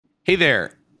Hey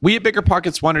there. We at Bigger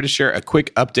Pockets wanted to share a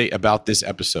quick update about this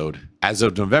episode. As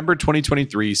of November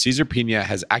 2023, Cesar Pina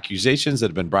has accusations that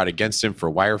have been brought against him for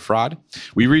wire fraud.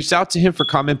 We reached out to him for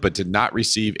comment but did not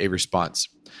receive a response.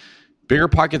 Bigger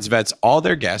Pockets vets all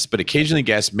their guests, but occasionally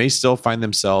guests may still find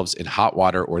themselves in hot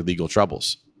water or legal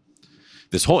troubles.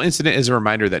 This whole incident is a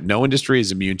reminder that no industry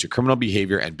is immune to criminal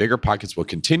behavior, and Bigger Pockets will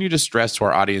continue to stress to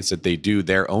our audience that they do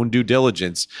their own due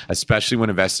diligence, especially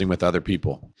when investing with other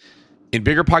people. In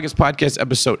Bigger Pockets Podcast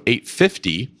episode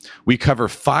 850, we cover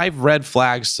 5 red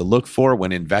flags to look for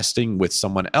when investing with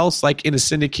someone else, like in a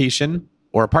syndication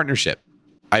or a partnership.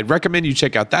 I'd recommend you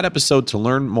check out that episode to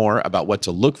learn more about what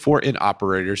to look for in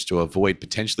operators to avoid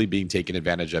potentially being taken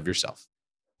advantage of yourself.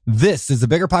 This is the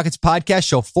Bigger Pockets Podcast,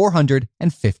 show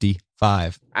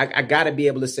 455. I got to be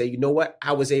able to say, you know what?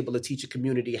 I was able to teach a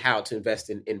community how to invest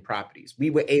in properties. We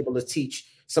were able to teach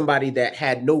somebody that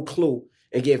had no clue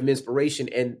and give them inspiration.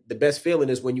 And the best feeling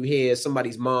is when you hear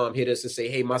somebody's mom hit us and say,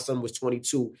 hey, my son was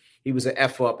 22. He was an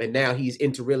F up and now he's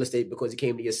into real estate because he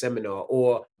came to your seminar.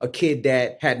 Or a kid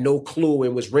that had no clue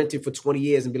and was renting for 20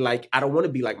 years and be like, I don't want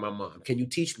to be like my mom. Can you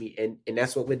teach me? And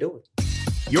that's what we're doing.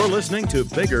 You're listening to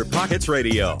Bigger Pockets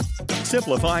Radio,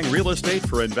 simplifying real estate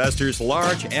for investors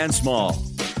large and small.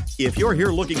 If you're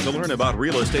here looking to learn about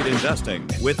real estate investing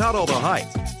without all the hype,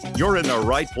 you're in the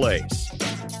right place.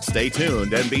 Stay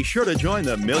tuned and be sure to join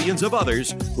the millions of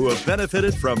others who have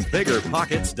benefited from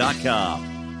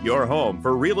BiggerPockets.com, your home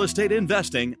for real estate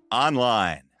investing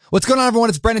online. What's going on, everyone?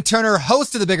 It's Brendan Turner,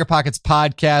 host of the Bigger Pockets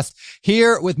Podcast,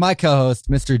 here with my co-host,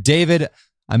 Mr. David.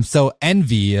 I'm so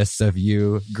envious of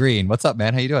you, Green. What's up,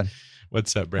 man? How you doing?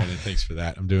 What's up, Brandon? Thanks for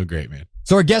that. I'm doing great, man.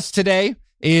 So our guest today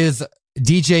is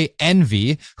DJ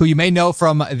Envy, who you may know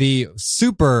from the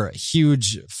super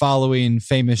huge following,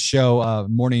 famous show,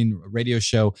 morning radio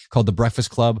show called The Breakfast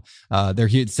Club. They're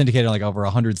syndicated on like over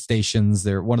 100 stations.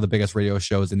 They're one of the biggest radio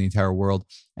shows in the entire world.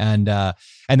 And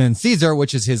then Cesar,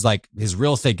 which is his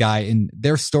real estate guy, and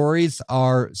their stories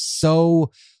are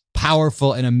so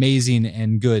powerful and amazing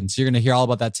and good. So you're going to hear all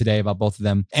about that today, about both of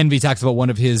them. Envy talks about one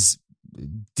of his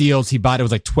deals he bought. It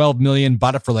was like 12 million,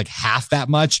 bought it for like half that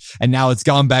much. And now it's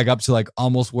gone back up to like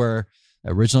almost where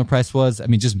original price was. I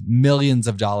mean, just millions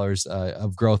of dollars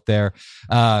of growth there.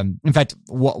 In fact,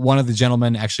 one of the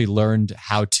gentlemen actually learned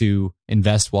how to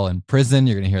invest while in prison.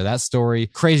 You're going to hear that story.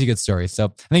 Crazy good story. So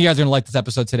I think you guys are going to like this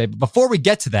episode today. But before we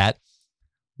get to that,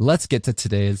 let's get to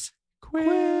today's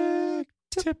quick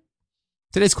tip.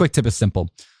 Today's quick tip is simple.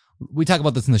 We talk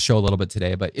about this in the show a little bit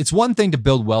today, but it's one thing to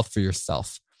build wealth for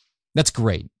yourself. That's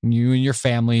great. You and your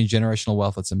family, generational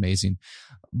wealth, that's amazing.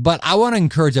 But I want to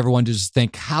encourage everyone to just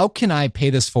think, how can I pay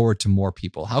this forward to more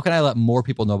people? How can I let more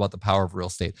people know about the power of real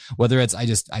estate? Whether it's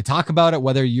I talk about it,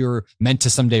 whether you're meant to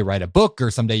someday write a book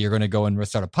or someday you're going to go and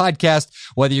start a podcast,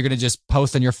 whether you're going to just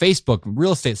post on your Facebook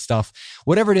real estate stuff,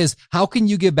 whatever it is, how can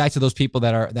you give back to those people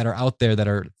that are out there that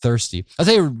are thirsty? I'll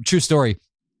tell you a true story.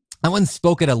 I went and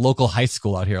spoke at a local high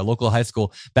school out here, a local high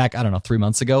school back, 4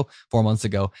 months ago.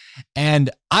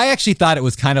 And I actually thought it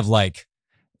was kind of like,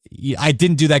 I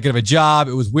didn't do that good of a job.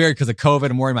 It was weird because of COVID.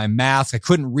 I'm wearing my mask. I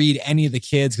couldn't read any of the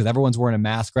kids because everyone's wearing a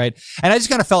mask, right? And I just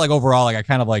kind of felt like overall, like I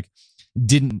kind of like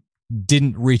didn't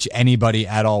reach anybody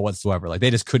at all whatsoever. Like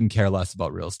they just couldn't care less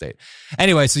about real estate.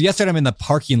 Anyway, so yesterday I'm in the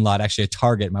parking lot, actually at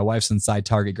Target. My wife's inside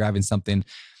Target grabbing something.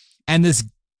 And this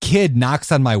kid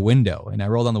knocks on my window and I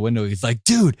roll down the window. He's like,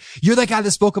 dude, you're that guy that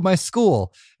spoke at my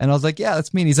school. And I was like, yeah,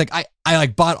 that's me. And he's like, I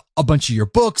like bought a bunch of your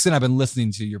books and I've been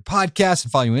listening to your podcast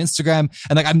and following you on Instagram.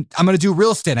 And like, I'm going to do real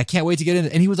estate. I can't wait to get in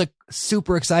it. And he was like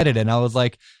super excited. And I was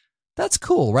like, that's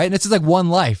cool. Right. And it's just like one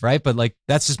life. Right. But like,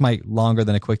 that's just my longer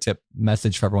than a quick tip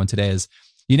message for everyone today is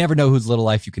you never know whose little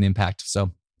life you can impact.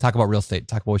 So talk about real estate,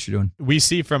 talk about what you're doing. We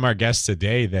see from our guests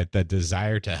today that the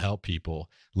desire to help people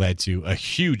led to a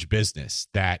huge business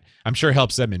that I'm sure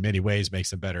helps them in many ways,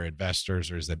 makes them better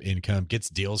investors, or is them income, gets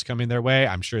deals coming their way.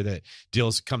 I'm sure that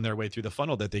deals come their way through the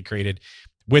funnel that they created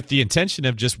with the intention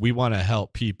of just, we want to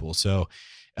help people. So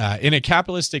in a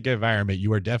capitalistic environment,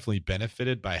 you are definitely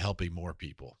benefited by helping more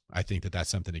people. I think that that's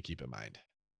something to keep in mind.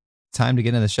 Time to get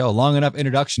into the show. Long enough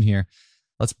introduction here.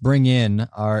 Let's bring in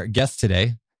our guest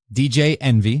today, DJ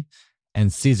Envy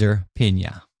and Cesar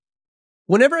Pina.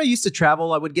 Whenever I used to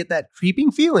travel, I would get that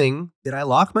creeping feeling that I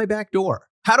locked my back door.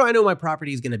 How do I know my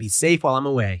property is going to be safe while I'm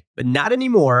away? But not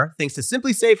anymore, thanks to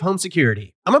SimpliSafe Home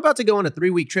Security. I'm about to go on a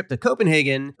 3-week trip to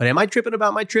Copenhagen, but am I tripping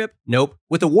about my trip? Nope.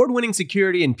 With award-winning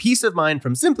security and peace of mind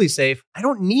from SimpliSafe, I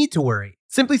don't need to worry.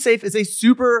 SimpliSafe is a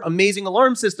super amazing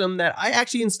alarm system that I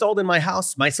actually installed in my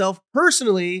house myself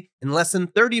personally in less than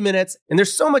 30 minutes. And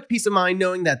there's so much peace of mind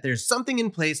knowing that there's something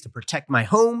in place to protect my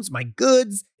homes, my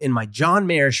goods, and my John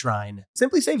Mayer shrine.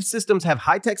 SimpliSafe systems have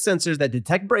high-tech sensors that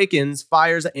detect break-ins,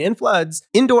 fires, and floods,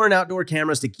 indoor and outdoor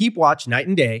cameras to keep watch night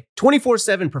and day,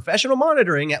 24/7 professional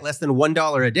monitoring at less than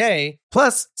 $1 a day.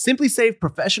 Plus, SimpliSafe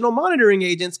professional monitoring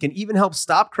agents can even help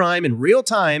stop crime in real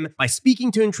time by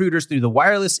speaking to intruders through the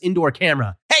wireless indoor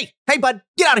camera. Hey, bud,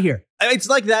 get out of here. It's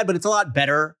like that, but it's a lot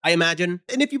better, I imagine.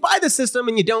 And if you buy the system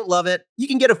and you don't love it, you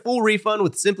can get a full refund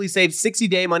with SimpliSafe's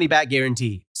 60-day money-back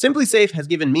guarantee. SimpliSafe has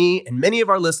given me and many of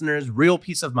our listeners real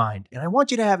peace of mind, and I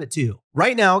want you to have it too.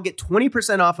 Right now, get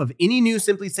 20% off of any new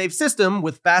SimpliSafe system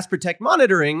with Fast Protect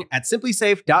monitoring at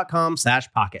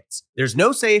simplisafe.com/pockets. There's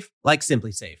no safe like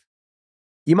SimpliSafe.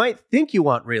 You might think you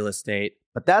want real estate,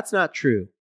 but that's not true.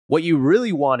 What you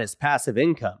really want is passive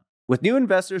income. With new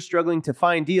investors struggling to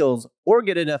find deals or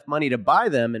get enough money to buy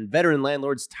them and veteran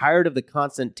landlords tired of the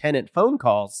constant tenant phone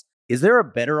calls, is there a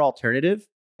better alternative?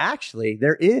 Actually,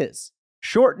 there is.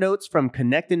 Short notes from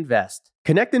Connect Invest.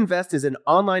 Connect Invest is an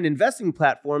online investing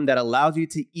platform that allows you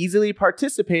to easily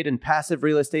participate in passive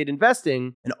real estate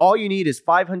investing, and all you need is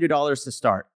 $500 to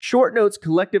start. Short Notes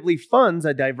collectively funds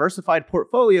a diversified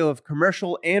portfolio of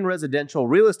commercial and residential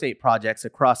real estate projects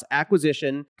across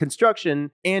acquisition,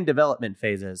 construction, and development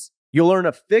phases. You'll earn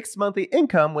a fixed monthly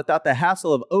income without the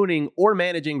hassle of owning or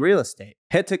managing real estate.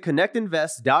 Head to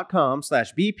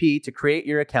connectinvest.com/BP to create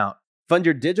your account. Fund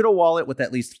your digital wallet with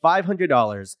at least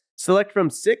 $500. Select from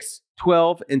 6,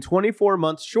 12, and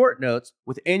 24-month short notes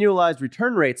with annualized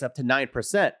return rates up to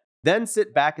 9%. Then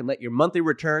sit back and let your monthly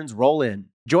returns roll in.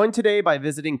 Join today by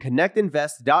visiting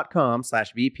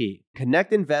connectinvest.com/BP.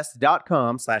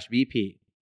 Connectinvest.com/BP.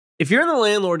 If you're in the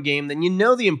landlord game, then you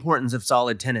know the importance of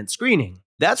solid tenant screening.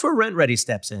 That's where RentRedi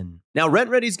steps in. Now,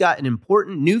 RentRedi's got an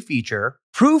important new feature,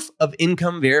 proof of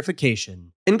income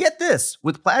verification. And get this,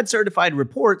 with Plaid certified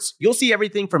reports, you'll see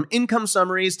everything from income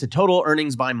summaries to total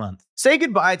earnings by month. Say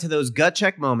goodbye to those gut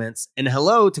check moments and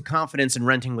hello to confidence in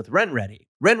renting with RentRedi.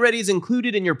 RentRedi is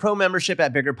included in your pro membership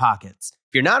at Bigger Pockets.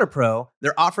 If you're not a pro,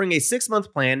 they're offering a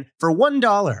 6-month plan for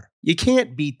 $1. You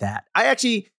can't beat that. I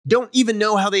actually don't even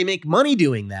know how they make money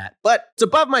doing that, but it's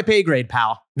above my pay grade,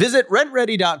 pal. Visit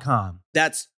rentredi.com.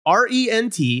 That's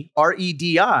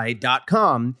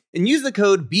RENTREDI.com and use the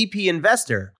code BP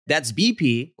Investor. That's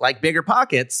BP, like Bigger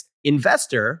Pockets,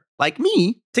 Investor, like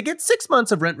me, to get 6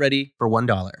 months of RentRedi for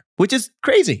 $1, which is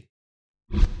crazy.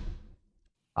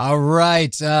 All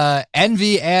right.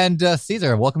 Envy and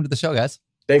Caesar, welcome to the show, guys.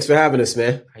 Thanks for having us,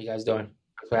 man. How you guys doing?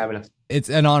 Thanks for having us. It's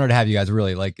an honor to have you guys.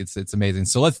 Really, like it's amazing.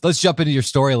 So let's jump into your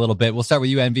story a little bit. We'll start with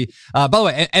you, Envy. By the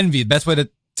way, Envy, best way to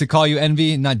call you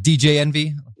Envy, not DJ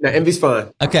Envy. No, Envy's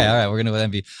fine. Okay, all right, we're gonna go with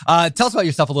Envy. Tell us about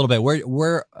yourself a little bit.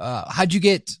 How'd you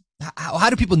get? How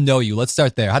do people know you? Let's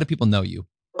start there. How do people know you?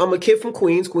 I'm a kid from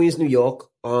Queens, New York.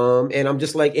 And I'm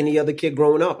just like any other kid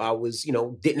growing up. I was,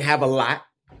 didn't have a lot,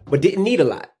 but didn't need a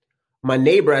lot. My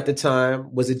neighbor at the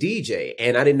time was a DJ,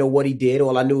 and I didn't know what he did.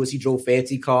 All I knew is he drove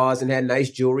fancy cars and had nice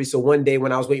jewelry. So one day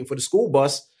when I was waiting for the school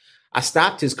bus, I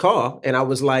stopped his car and I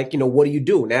was like, what do you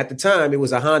do? Now, at the time, it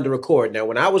was a Honda Accord. Now,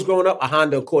 when I was growing up, a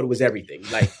Honda Accord was everything.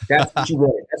 Like, that's what you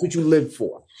wanted. That's what you lived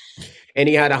for. And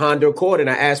he had a Honda Accord, and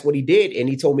I asked what he did, and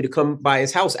he told me to come by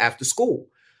his house after school.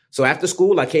 So after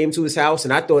school, I came to his house,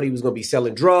 and I thought he was going to be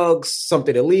selling drugs,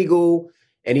 something illegal.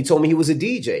 And he told me he was a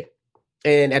DJ.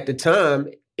 And at the time,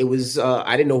 it was,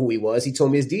 I didn't know who he was. He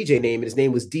told me his DJ name, and his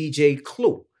name was DJ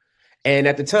Clue. And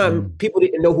at the time, people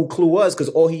didn't know who Clue was because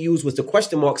all he used was the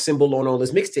question mark symbol on all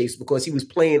his mixtapes because he was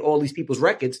playing all these people's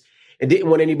records and didn't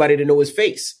want anybody to know his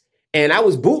face. And I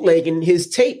was bootlegging his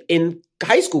tape in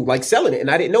high school, like selling it,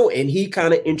 and I didn't know. And he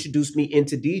kind of introduced me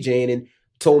into DJing and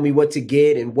told me what to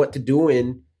get and what to do,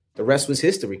 and the rest was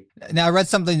history. Now, I read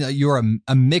something that you're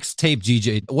a mixtape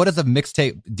DJ. What does a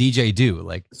mixtape DJ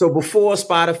do? So before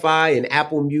Spotify and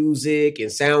Apple Music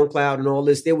and SoundCloud and all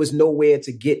this, there was nowhere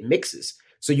to get mixes.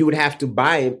 So you would have to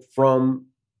buy it from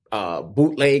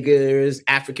bootleggers,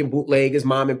 African bootleggers,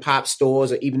 mom and pop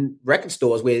stores, or even record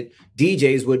stores where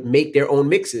DJs would make their own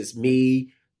mixes.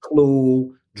 Me,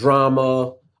 Clue,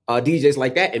 Drama, DJs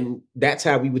like that. And that's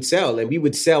how we would sell. And we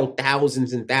would sell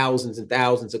thousands and thousands and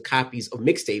thousands of copies of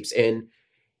mixtapes.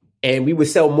 And we would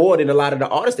sell more than a lot of the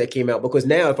artists that came out, because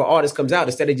now if an artist comes out,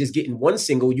 instead of just getting one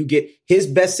single, you get his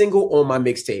best single on my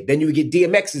mixtape. Then you would get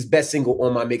DMX's best single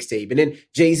on my mixtape. And then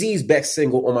Jay-Z's best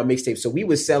single on my mixtape. So we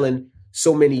were selling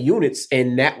so many units,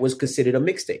 and that was considered a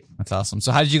mixtape. That's awesome.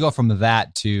 So how did you go from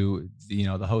that to,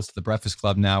 the host of the Breakfast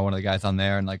Club now, one of the guys on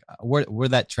there, and like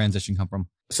where'd that transition come from?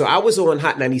 So I was on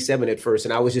Hot 97 at first,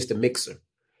 and I was just a mixer.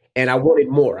 And I wanted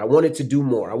more. I wanted to do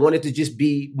more. I wanted to just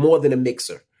be more than a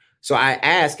mixer. So I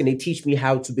asked, can they teach me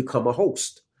how to become a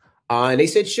host? And they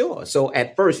said, sure. So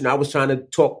at first, I was trying to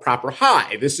talk proper.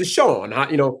 Hi, this is Sean.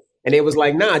 And it was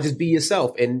like, nah, just be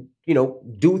yourself and,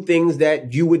 do things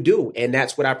that you would do. And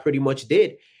that's what I pretty much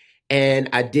did. And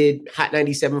I did Hot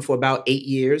 97 for about 8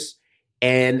 years.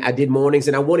 And I did mornings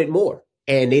and I wanted more.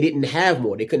 And they didn't have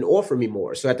more. They couldn't offer me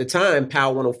more. So at the time,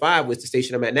 Power 105 was the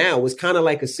station I'm at now. It was kind of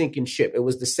like a sinking ship. It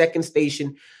was the second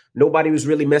station. Nobody was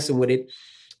really messing with it.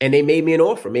 And they made me an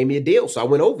offer, made me a deal. So I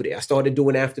went over there. I started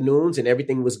doing afternoons and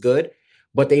everything was good.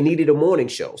 But they needed a morning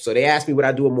show. So they asked me, would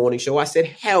I do a morning show? I said,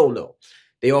 hell no.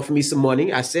 They offered me some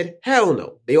money. I said, hell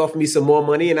no. They offered me some more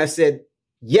money. And I said,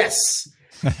 yes.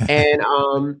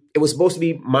 And it was supposed to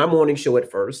be my morning show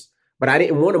at first. But I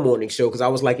didn't want a morning show because I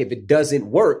was like, if it doesn't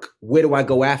work, where do I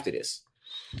go after this?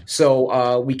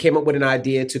 So we came up with an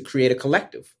idea to create a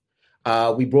collective.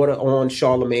 We brought on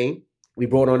Charlemagne. We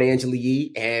brought on Angela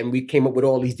Yee. And we came up with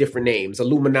all these different names.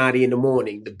 Illuminati in the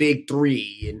Morning, the Big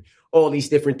Three, and all these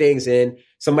different things. And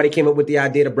somebody came up with the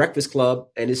idea of Breakfast Club,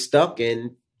 and it stuck.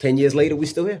 And 10 years later, we're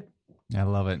still here. I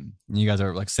love it. You guys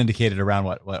are like syndicated around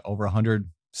what over 100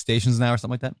 stations now or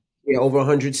something like that? Yeah, over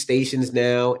 100 stations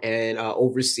now, and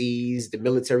overseas, the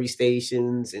military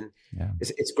stations, and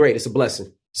it's great. It's a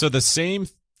blessing. So the same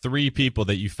 3 people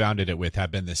that you founded it with have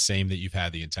been the same that you've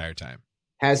had the entire time?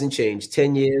 Hasn't changed.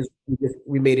 10 years.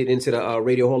 We made it into the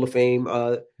Radio Hall of Fame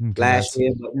last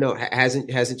year, but no,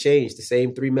 hasn't changed. The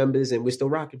same 3 members, and we're still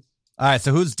rocking. All right,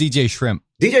 so who's DJ Shrimp?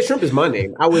 DJ Shrimp is my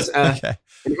name. I was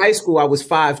in high school. I was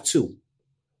 5'2".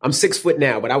 I'm 6 foot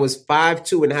now, but I was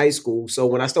 5'2" in high school. So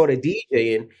when I started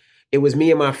DJing, it was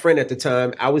me and my friend at the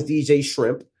time. I was DJ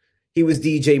Shrimp. He was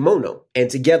DJ Mono. And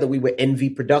together we were Envy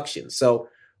Productions. So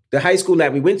the high school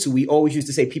that we went to, we always used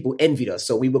to say people envied us.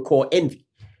 So we would call Envy.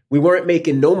 We weren't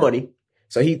making no money.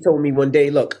 So he told me one day,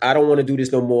 look, I don't want to do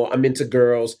this no more. I'm into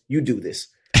girls. You do this.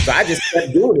 So I just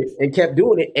kept doing it and kept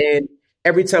doing it. And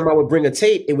every time I would bring a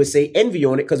tape, it would say Envy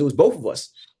on it because it was both of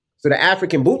us. So the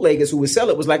African bootleggers who would sell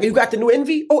it was like, you got the new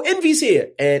Envy? Oh, Envy's here.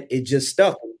 And it just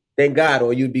stuck. Thank God,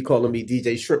 or you'd be calling me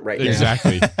DJ Shrimp right now.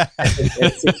 Exactly.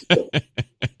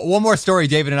 One more story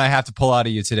David and I have to pull out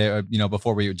of you today,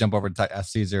 before we jump over to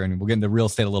Ask Caesar, and we'll get into real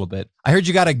estate a little bit. I heard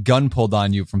you got a gun pulled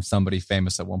on you from somebody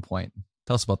famous at one point.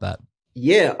 Tell us about that.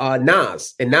 Yeah,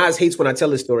 Nas. And Nas hates when I tell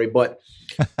this story, but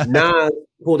Nas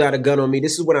pulled out a gun on me.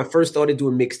 This is when I first started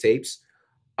doing mixtapes.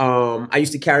 I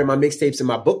used to carry my mixtapes in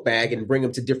my book bag and bring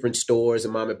them to different stores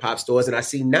and mom and pop stores. And I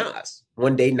see Nas.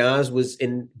 One day, Nas was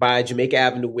by Jamaica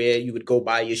Avenue where you would go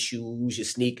buy your shoes, your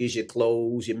sneakers, your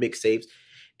clothes, your mixtapes.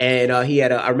 And he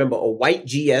had I remember a white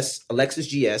GS, a Lexus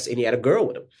GS, and he had a girl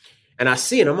with him. And I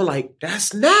see it, I'm like,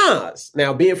 that's Nas.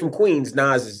 Now, being from Queens,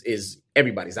 Nas is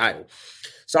everybody's idol.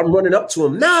 So I'm running up to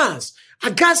him, Nas, I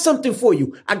got something for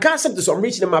you. I got something. So I'm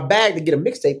reaching in my bag to get a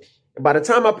mixtape. And by the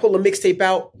time I pull a mixtape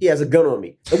out, he has a gun on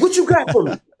me. Like, what you got for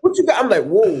me? What you got? I'm like,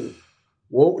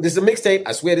 whoa, this is a mixtape.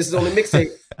 I swear this is only a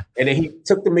mixtape. And then he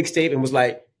took the mixtape and was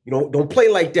like, don't play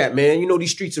like that, man. You know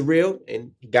these streets are real.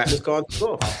 And he got in his car and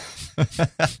took off.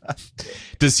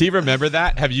 Does he remember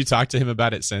that? Have you talked to him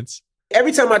about it since?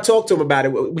 Every time I talk to him about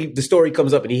it, the story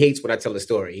comes up and he hates when I tell the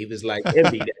story. He was like,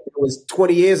 Envy, that was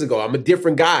 20 years ago. I'm a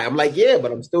different guy. I'm like, yeah,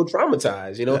 but I'm still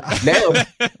traumatized. Now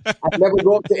I never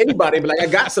go up to anybody and be like, I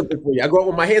got something for you. I go up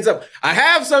with my hands up. I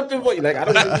have something for you. Like, I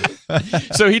don't know.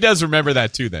 So he does remember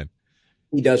that too then?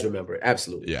 He does remember it.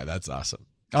 Absolutely. Yeah, that's awesome.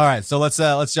 All right. So let's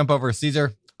jump over.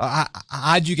 Caesar,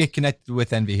 how'd you get connected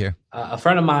with Envy here? A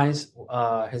friend of mine's,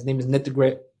 his name is Nick the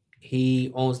Grit.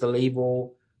 He owns the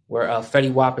label where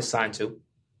Fetty Wap is signed to.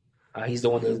 He's the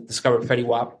one that discovered Fetty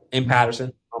Wap in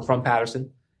Patterson. I'm from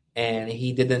Patterson. And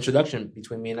he did the introduction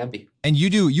between me and Envy. And you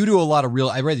do a lot of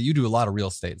I read that you do a lot of real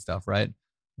estate stuff, right? I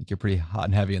think you're pretty hot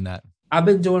and heavy in that. I've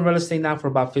been doing real estate now for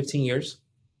about 15 years.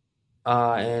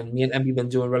 And me and Envy been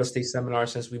doing real estate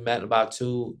seminars since we met about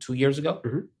two years ago,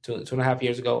 2.5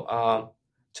 years ago.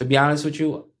 To be honest with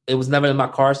you, it was never in my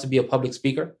cards to be a public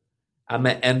speaker. I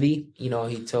met Envy.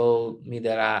 He told me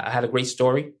that I had a great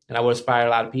story and I would inspire a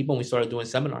lot of people. And we started doing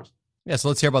seminars. Yeah. So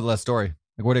let's hear about that story.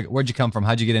 Like, where'd you come from?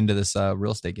 How'd you get into this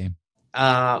real estate game?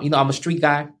 I'm a street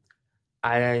guy.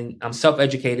 I'm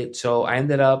self-educated. So I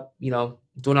ended up,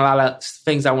 doing a lot of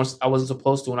things I wasn't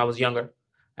supposed to when I was younger.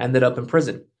 I ended up in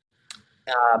prison.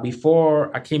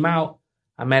 Before I came out,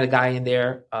 I met a guy in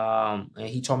there and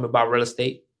he told me about real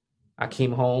estate. I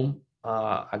came home.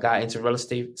 I got into real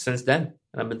estate since then,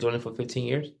 and I've been doing it for 15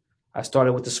 years. I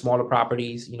started with the smaller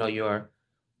properties, your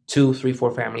 2, 3,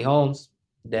 4 family homes.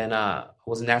 Then I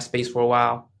was in that space for a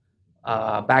while.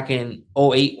 Back in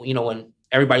 2008, when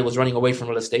everybody was running away from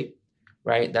real estate,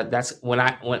 right? That's when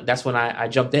I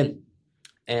jumped in,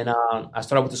 And I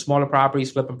started with the smaller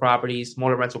properties, flipping properties,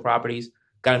 smaller rental properties,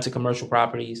 got into commercial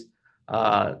properties.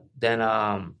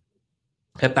 Then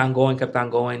kept on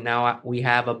going. Now we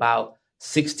have about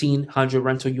 1,600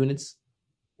 rental units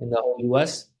in the whole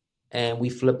U.S. And we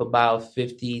flip about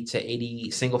 50 to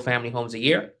 80 single family homes a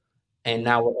year. And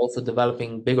now we're also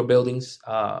developing bigger buildings,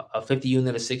 a 50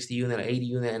 unit, a 60 unit, an 80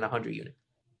 unit, and a 100 unit.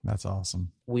 That's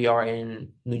awesome. We are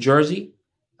in New Jersey,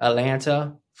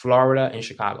 Atlanta, Florida, and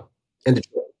Chicago. And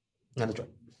Detroit.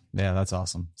 Yeah, that's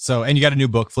awesome. So, and you got a new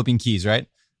book, Flipping Keys, right? I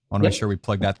want to make sure we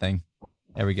plug that thing.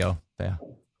 There we go. Yeah.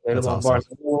 That's awesome.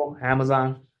 Barnes &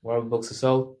 Amazon, wherever books are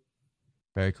sold.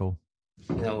 Very cool.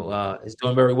 It's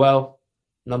doing very well.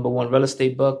 Number 1 real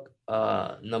estate book.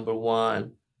 Number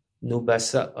 1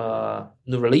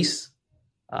 new release.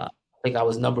 I think I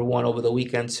was number 1 over the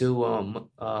weekend too.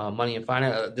 Money and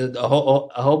finance. A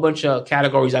whole bunch of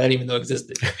categories I didn't even know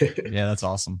existed. Yeah, that's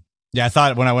awesome. Yeah, I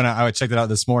thought when I checked it out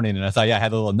this morning, and I thought, I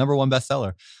had a little number 1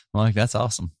 bestseller. I'm like, that's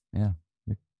awesome. Yeah,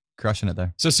 you're crushing it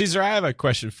there. So, Cesar, I have a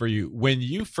question for you. When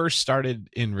you first started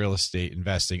in real estate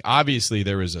investing, obviously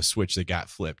there was a switch that got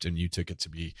flipped, and you took it to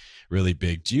be really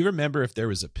big. Do you remember if there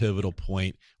was a pivotal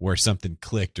point where something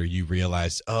clicked, or you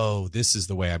realized, oh, this is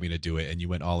the way I'm going to do it, and you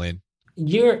went all in?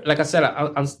 Like I said,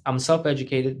 I'm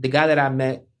self-educated. The guy that I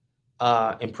met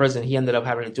in prison, he ended up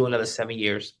having to do another 7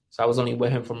 years. So I was only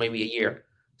with him for maybe a year.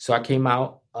 So I came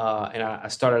out and I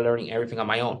started learning everything on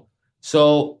my own.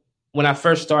 So when I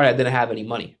first started, I didn't have any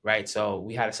money, right? So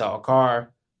we had to sell a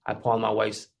car. I pawned my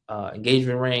wife's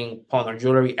engagement ring, pawned her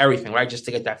jewelry, everything, right? Just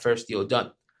to get that first deal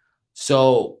done.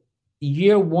 So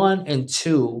year 1 and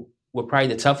 2 were probably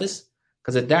the toughest,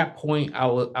 because at that point I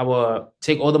would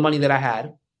take all the money that I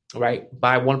had, right?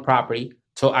 Buy one property.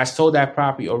 So I sold that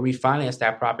property or refinanced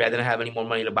that property. I didn't have any more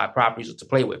money to buy properties or to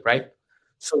play with, right?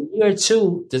 So year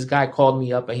 2, this guy called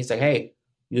me up and he's like, hey,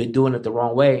 you're doing it the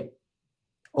wrong way.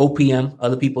 OPM,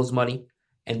 other people's money.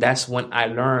 And that's when I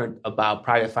learned about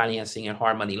private financing and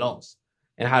hard money loans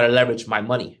and how to leverage my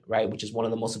money, right? Which is one of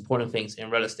the most important things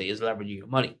in real estate, is leveraging your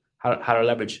money, how to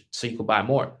leverage so you can buy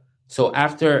more. So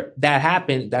after that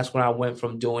happened, that's when I went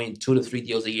from doing 2 to 3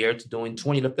 deals a year to doing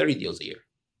 20 to 30 deals a year.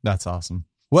 That's awesome.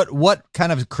 What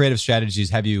kind of creative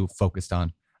strategies have you focused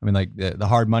on? I mean, like the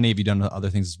hard money, have you done other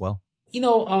things as well? It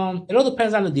all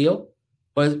depends on the deal,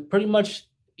 but pretty much,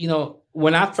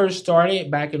 when I first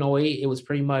started back in 2008, it was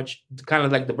pretty much kind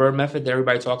of like the Bird method that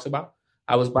everybody talks about.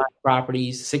 I was buying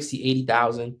properties, 60,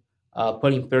 80,000,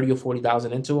 putting 30 or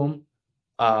 40,000 into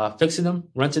them, fixing them,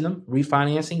 renting them,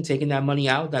 refinancing, taking that money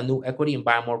out, that new equity, and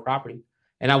buying more property.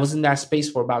 And I was in that space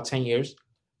for about 10 years.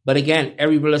 But again,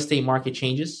 every real estate market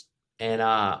changes, and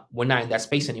we're not in that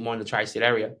space anymore in the tri-state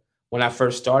area. When I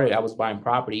first started, I was buying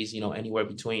properties, anywhere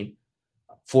between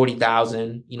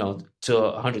 40,000, to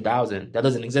 100,000. That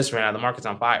doesn't exist right now. The market's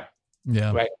on fire.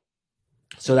 Yeah. Right.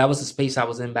 So that was the space I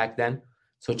was in back then.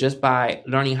 So just by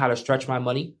learning how to stretch my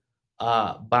money,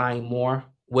 buying more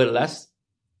with less,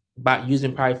 by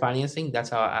using private financing, that's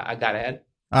how I got ahead.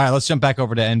 All right, let's jump back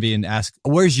over to Envy and ask,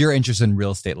 where's your interest in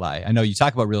real estate lie? I know you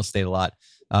talk about real estate a lot.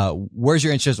 Where's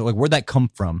your interest? Like, where'd that come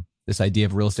from? This idea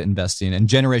of real estate investing and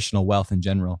generational wealth in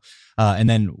general. And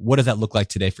then what does that look like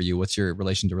today for you? What's your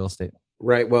relation to real estate?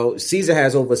 Right. Well, Cesar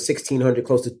has over 1,600,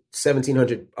 close to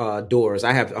 1,700 doors.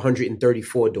 I have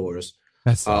 134 doors.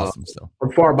 That's awesome. Still,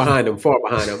 I'm far behind him.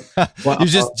 Well, you're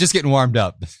just getting warmed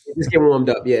up. Just getting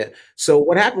warmed up. Yeah. So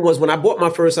what happened was, when I bought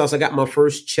my first house, I got my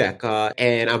first check,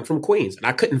 and I'm from Queens, and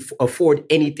I couldn't afford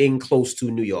anything close to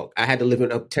New York. I had to live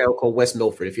in a town called West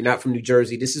Milford. If you're not from New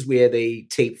Jersey, this is where they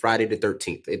tape Friday the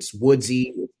 13th. It's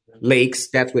woodsy, lakes.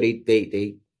 That's where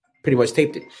they pretty much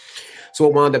taped it. So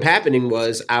what wound up happening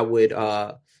was, I would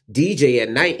DJ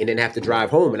at night and then have to drive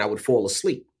home, and I would fall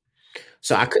asleep.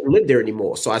 So I couldn't live there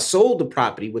anymore. So I sold the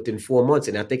property within 4 months.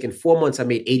 And I think in 4 months, I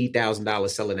made $80,000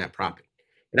 selling that property.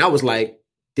 And I was like,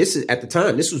 at the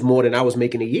time, this was more than I was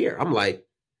making a year. I'm like,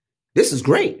 this is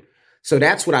great. So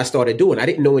that's what I started doing. I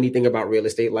didn't know anything about real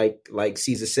estate. Like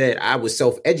Cesar said, I was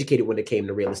self-educated when it came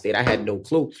to real estate. I had no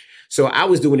clue. So I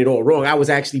was doing it all wrong. I was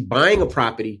actually buying a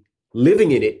property,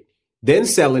 living in it, then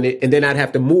selling it. And then I'd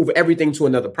have to move everything to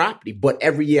another property. But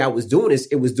every year I was doing this,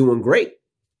 it was doing great.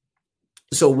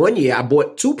 So one year I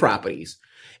bought 2 properties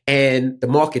and the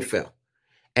market fell.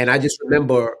 And I just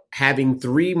remember having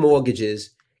 3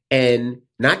 mortgages, and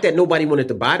not that nobody wanted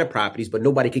to buy the properties, but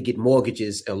nobody could get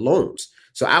mortgages or loans.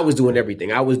 So I was doing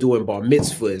everything. I was doing bar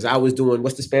mitzvahs. I was doing,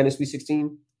 what's the Spanish Sweet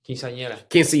 16?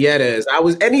 Quinceañeras. I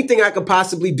was anything I could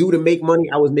possibly do to make money.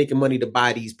 I was making money to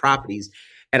buy these properties.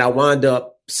 And I wound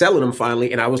up selling them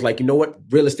finally. And I was like, you know what?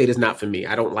 Real estate is not for me.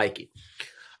 I don't like it.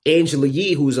 Angela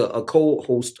Yee, who's a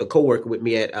co-host, a co-worker with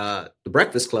me at the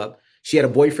Breakfast Club, she had a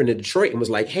boyfriend in Detroit and was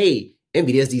like, hey,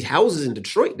 Envy, there's these houses in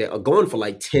Detroit that are going for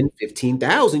like 10,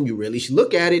 15,000. You really should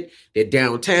look at it. They're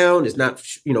downtown. It's not,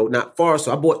 not far.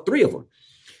 So I bought 3 of them.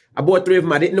 I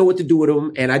didn't know what to do with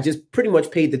them. And I just pretty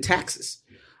much paid the taxes.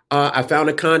 I found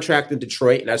a contract in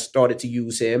Detroit and I started to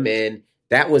use him. And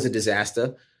that was a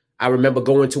disaster. I remember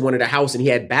going to one of the houses and he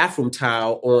had bathroom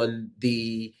tile on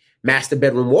the master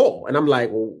bedroom wall. And I'm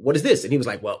like, well, what is this? And he was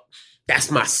like, well,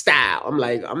 that's my style. I'm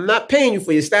like, I'm not paying you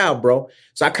for your style, bro.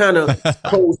 So I kind of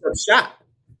closed up shop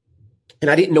and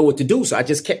I didn't know what to do. So I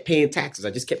just kept paying taxes.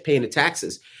 I just kept paying the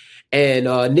taxes. And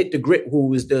Nick the Grit, who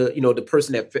was the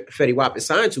person that Fetty Wap is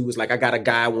signed to, was like, I got a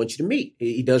guy I want you to meet.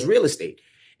 He does real estate.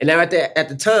 And now at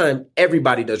the time,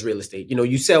 everybody does real estate.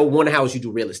 You sell one house, you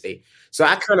do real estate. So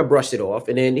I kind of brushed it off.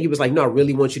 And then he was like, no, I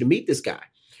really want you to meet this guy.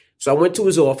 So I went to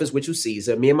his office, which was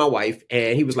Caesar, me and my wife,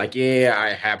 and he was like, yeah, I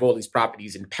have all these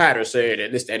properties in Patterson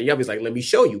and this, that, and the other. He's like, let me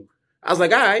show you. I was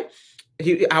like, all right.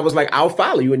 I was like, I'll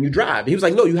follow you and you drive. He was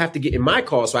like, no, you have to get in my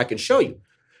car so I can show you.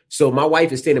 So my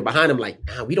wife is standing behind him like,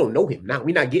 nah, we don't know him. Nah,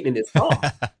 we're not getting in his car.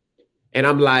 And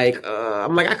I'm like,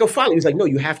 I can follow you. He's like, no,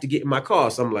 you have to get in my car.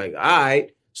 So I'm like, all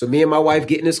right. So me and my wife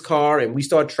get in his car and we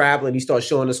start traveling. He starts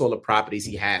showing us all the properties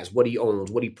he has, what he owns,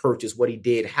 what he purchased, what he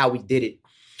did, how he did it.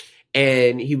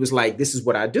 And he was like, this is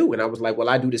what I do. And I was like, well,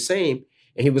 I do the same.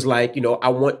 And he was like, I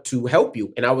want to help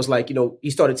you. And I was like, he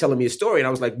started telling me a story. And I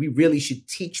was like, we really should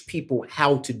teach people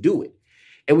how to do it.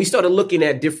 And we started looking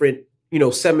at different,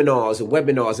 seminars and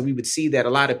webinars. And we would see that a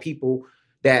lot of people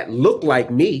that look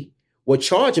like me were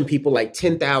charging people like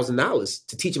 $10,000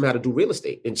 to teach them how to do real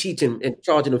estate and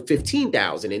charging them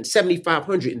 $15,000 and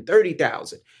 $7,500 and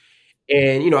 $30,000.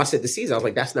 And, I said to Caesar, I was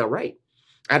like, that's not right.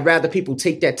 I'd rather people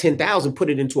take that 10,000, put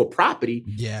it into a property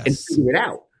and figure it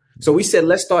out. So we said,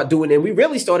 let's start doing, and we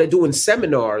really started doing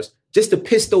seminars just to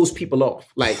piss those people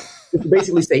off. Like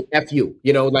basically say, F you,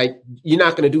 like you're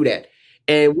not going to do that.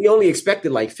 And we only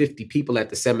expected like 50 people at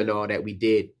the seminar that we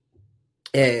did.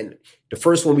 And the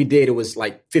first one we did, it was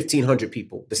like 1,500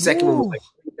 people. The second one was like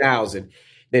 3,000,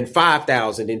 then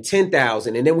 5,000, then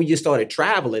 10,000. And then we just started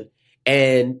traveling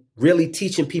and really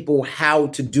teaching people how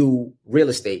to do real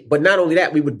estate. But not only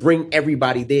that, we would bring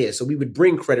everybody there. So we would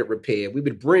bring credit repair. We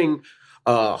would bring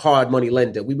a hard money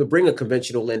lender. We would bring a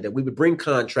conventional lender. We would bring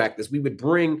contractors. We would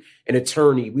bring an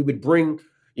attorney. We would bring,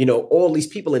 all these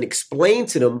people and explain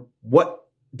to them what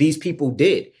these people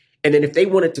did. And then if they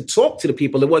wanted to talk to the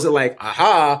people, it wasn't like,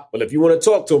 well, if you want to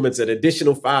talk to them, it's an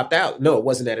additional 5,000. No, it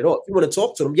wasn't that at all. If you want to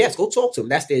talk to them, yes, go talk to them.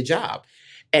 That's their job.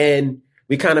 And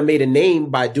we kind of made a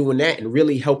name by doing that and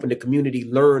really helping the community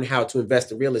learn how to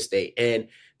invest in real estate. And,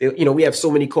 we have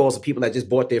so many calls of people that just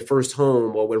bought their first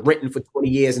home or were renting for 20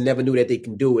 years and never knew that they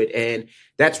can do it. And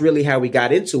that's really how we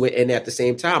got into it. And at the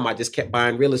same time, I just kept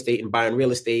buying real estate.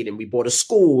 And we bought a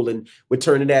school and we're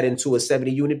turning that into a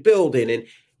 70-unit building. And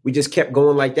we just kept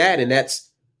going like that. And that's,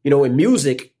 in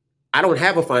music, I don't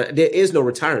have there is no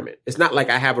retirement. It's not like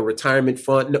I have a retirement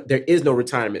fund. No, there is no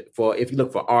retirement if you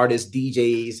look for artists,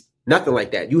 DJs, nothing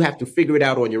like that. You have to figure it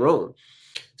out on your own.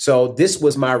 So this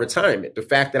was my retirement. The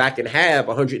fact that I can have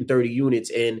 130 units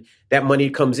and that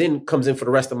money comes in for the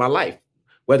rest of my life.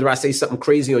 Whether I say something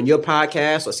crazy on your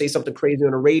podcast or say something crazy on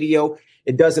the radio,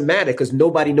 it doesn't matter because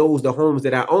nobody knows the homes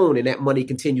that I own and that money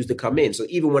continues to come in. So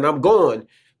even when I'm gone,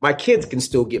 my kids can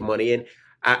still get money. And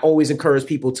I always encourage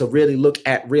people to really look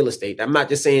at real estate. I'm not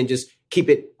just saying just keep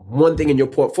it one thing in your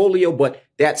portfolio, but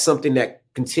that's something that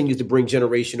continues to bring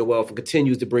generational wealth and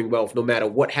continues to bring wealth no matter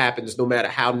what happens, no matter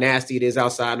how nasty it is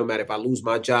outside, no matter if I lose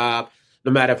my job,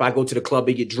 no matter if I go to the club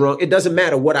and get drunk. It doesn't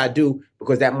matter what I do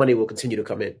because that money will continue to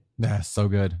come in. That's so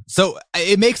good. So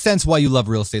it makes sense why you love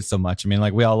real estate so much. I mean,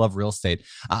 like we all love real estate.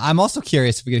 I'm also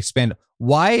curious if we could expand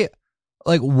why,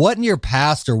 like what in your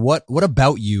past or what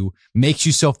about you makes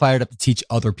you so fired up to teach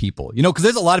other people? Because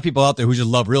there's a lot of people out there who just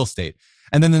love real estate.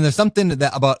 And then there's something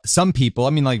that about some people, I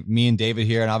mean, like me and David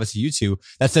here, and obviously you two,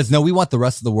 that says, no, we want the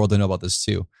rest of the world to know about this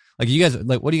too. Like you guys,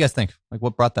 like, what do you guys think? Like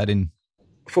what brought that in?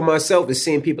 For myself, is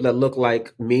seeing people that look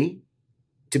like me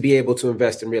to be able to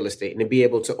invest in real estate and to be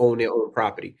able to own their own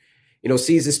property.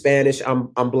 Caesar's Spanish,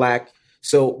 I'm Black.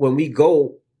 So when we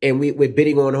go and we're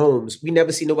bidding on homes, we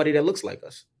never see nobody that looks like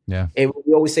us. Yeah. And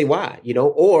we always say, why?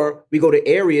 Or we go to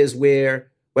areas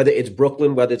where, whether it's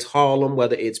Brooklyn, whether it's Harlem,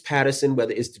 whether it's Patterson,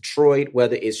 whether it's Detroit,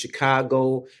 whether it's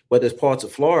Chicago, whether it's parts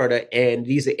of Florida. And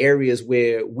these are areas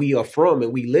where we are from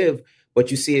and we live, but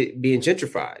you see it being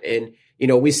gentrified. And,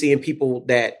 we're seeing people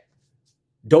that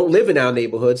don't live in our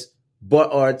neighborhoods,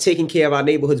 but are taking care of our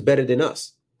neighborhoods better than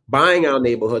us, buying our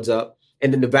neighborhoods up.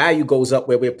 And then the value goes up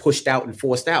where we're pushed out and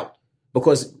forced out.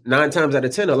 because 9 times out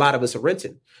of 10, a lot of us are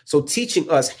renting. So teaching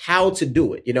us how to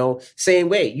do it, same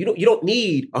way, you don't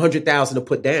need 100,000 to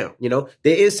put down. There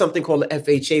is something called the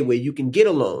FHA where you can get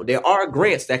a loan. There are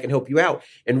grants that can help you out,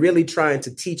 and really trying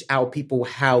to teach our people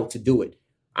how to do it.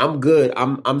 I'm good.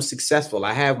 I'm successful.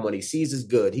 I have money. Caesar's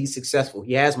good. He's successful.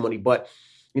 He has money. But,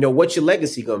 what's your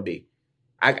legacy going to be?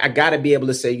 I got to be able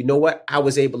to say, you know what? I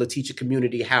was able to teach a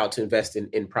community how to invest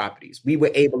in properties. We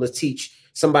were able to teach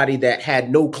somebody that had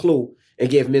no clue and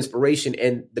give him inspiration.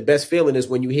 And the best feeling is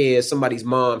when you hear somebody's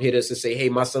mom hit us and say, hey,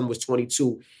 my son was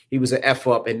 22. He was an F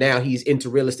up, and now he's into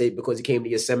real estate because he came to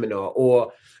your seminar.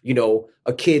 Or,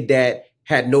 a kid that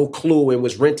had no clue and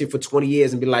was renting for 20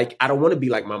 years and be like, I don't want to be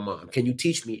like my mom. Can you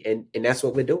teach me? And that's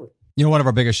what we're doing. One of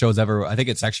our biggest shows ever, I think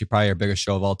it's actually probably our biggest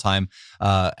show of all time,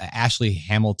 Ashley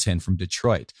Hamilton from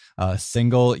Detroit, a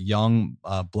single young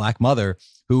Black mother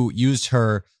who used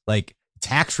her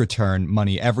tax return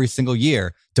money every single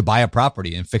year to buy a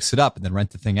property and fix it up and then rent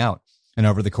the thing out. And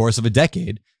over the course of a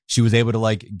decade, she was able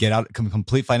to get out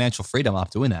complete financial freedom off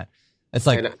doing that. It's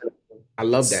I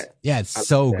love that. Yeah, it's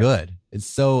so good. It's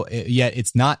so, yet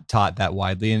it's not taught that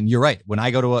widely. And you're right. When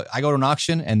I go to an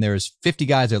auction and there's 50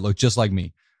 guys that look just like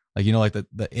me,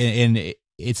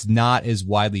 it's not as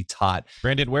widely taught.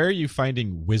 Brandon, where are you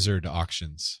finding wizard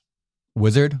auctions?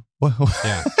 Wizard?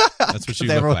 Yeah, that's what you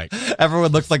look like.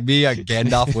 Everyone looks like me, a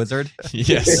Gandalf wizard.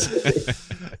 Yes.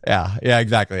 Yeah,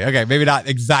 exactly. Okay, maybe not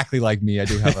exactly like me. I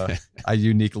do have a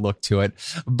unique look to it.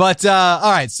 But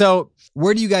all right, so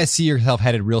where do you guys see yourself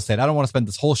headed real estate? I don't want to spend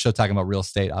this whole show talking about real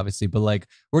estate, obviously, but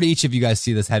where do each of you guys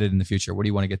see this headed in the future? Where do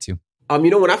you want to get to?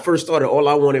 When I first started, all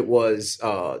I wanted was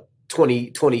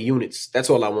 20 units. That's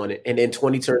all I wanted. And then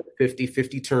 20 turned to 50,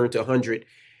 50 turned to 100.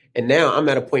 And now I'm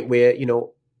at a point where,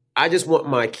 I just want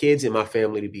my kids and my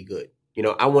family to be good.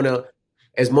 I want to,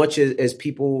 as much as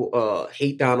people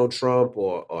hate Donald Trump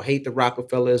or hate the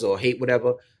Rockefellers or hate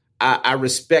whatever, I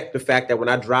respect the fact that when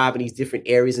I drive in these different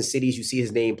areas and cities, you see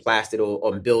his name plastered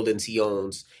on buildings he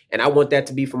owns. And I want that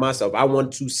to be for myself. I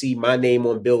want to see my name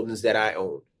on buildings that I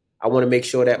own. I want to make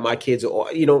sure that my kids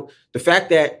are, the fact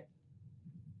that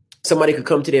somebody could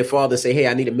come to their father and say, hey,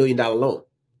 I need $1 million loan.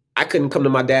 I couldn't come to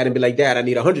my dad and be like, Dad, I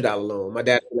need $100 loan. My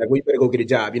dad would be like, well, you better go get a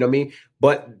job. You know what I mean?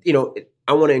 But,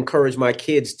 I want to encourage my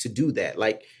kids to do that.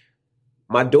 Like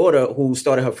my daughter, who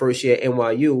started her first year at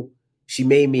NYU, she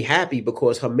made me happy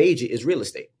because her major is real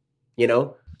estate, Yeah,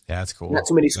 that's cool. Not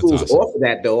too many schools offer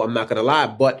that, though. I'm not going to lie.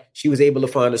 But she was able to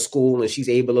find a school, and she's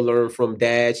able to learn from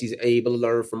Dad. She's able to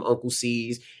learn from Uncle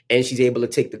C's, and she's able to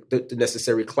take the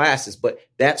necessary classes. But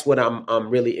that's what I'm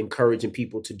really encouraging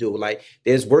people to do.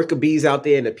 There's worker bees out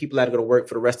there and the people that are going to work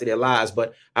for the rest of their lives.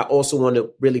 But I also want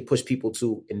to really push people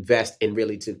to invest and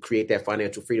really to create that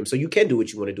financial freedom. So you can do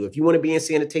what you want to do. If you want to be in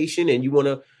sanitation and you want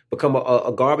to become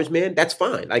a garbage man, that's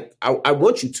fine. I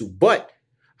want you to, but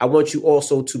I want you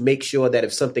also to make sure that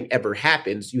if something ever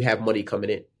happens, you have money coming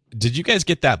in. Did you guys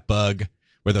get that bug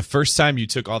where the first time you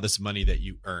took all this money that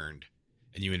you earned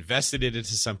and you invested it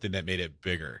into something that made it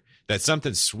bigger, that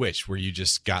something switched where you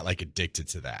just got addicted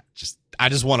to that? I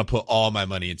just want to put all my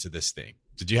money into this thing.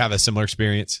 Did you have a similar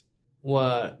experience?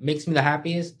 What makes me the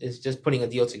happiest is just putting a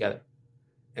deal together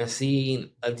and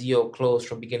seeing a deal close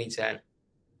from beginning to end.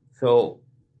 So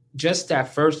just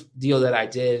that first deal that I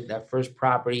did, that first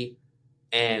property,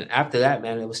 and after that,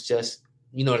 man, it was just,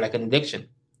 like an addiction,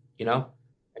 I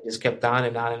just kept on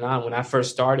and on and on. When I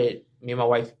first started, me and my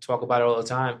wife talk about it all the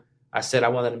time. I said I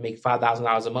wanted to make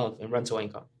 $5,000 a month in rental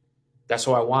income. That's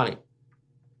what I wanted.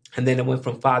 And then it went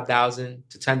from 5,000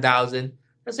 to 10,000.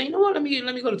 I said, you know what, let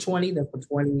me go to 20, then from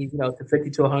 20, to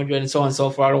 50 to 100 and so on and so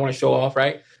forth. I don't want to show off,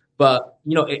 right? But,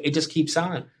 it just keeps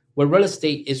on. Where real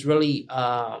estate is really,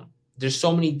 there's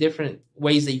so many different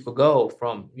ways that you could go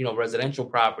from, residential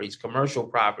properties, commercial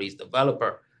properties,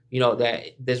 developer, that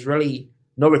there's really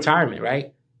no retirement,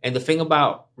 right? And the thing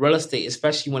about real estate,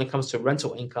 especially when it comes to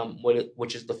rental income,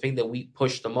 which is the thing that we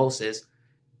push the most, is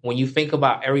when you think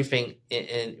about everything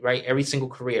in right, every single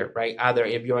career, right? Either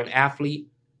if you're an athlete,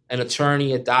 an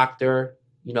attorney, a doctor,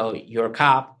 you're a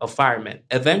cop, a fireman,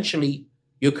 eventually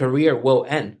your career will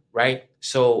end, right?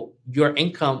 So your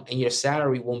income and your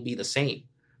salary won't be the same.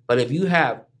 But if you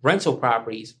have rental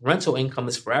properties, rental income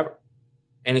is forever,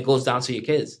 and it goes down to your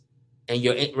kids. And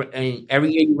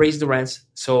every year you raise the rents,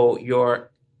 so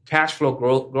your cash flow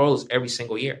grows every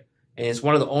single year. And it's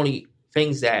one of the only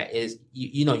things that is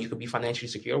you could be financially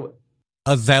secure with.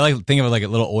 I like to think of it like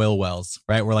little oil wells,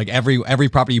 right? Where every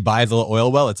property you buy is a little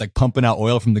oil well. It's pumping out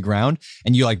oil from the ground,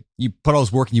 and you put all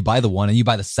this work and you buy the one, and you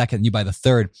buy the second, and you buy the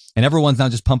third, and everyone's now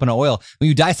just pumping out oil. When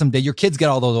you die someday, your kids get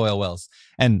all those oil wells,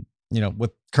 and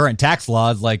with current tax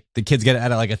laws, like the kids get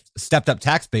at like a stepped up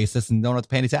tax basis and don't have to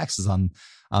pay any taxes on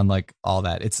like all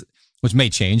that. Which may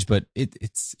change, but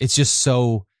it's just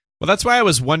so. Well, that's why I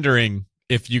was wondering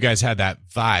if you guys had that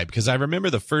vibe, because I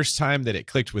remember the first time that it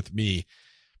clicked with me,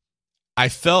 I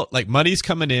felt like money's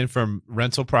coming in from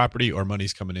rental property or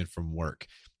money's coming in from work,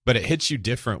 but it hits you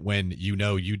different when you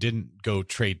didn't go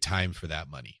trade time for that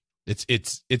money.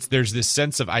 It's there's this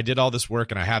sense of I did all this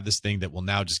work and I have this thing that will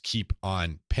now just keep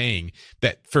on paying,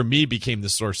 that for me became the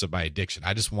source of my addiction.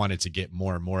 I just wanted to get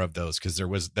more and more of those because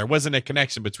there wasn't a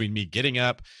connection between me getting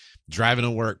up, driving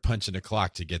to work, punching a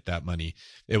clock to get that money.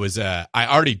 It was I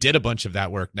already did a bunch of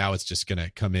that work. Now it's just going to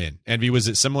come in. Envy, was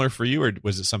it similar for you, or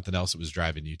was it something else that was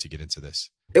driving you to get into this?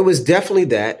 It was definitely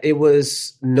that. It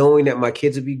was knowing that my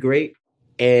kids would be great.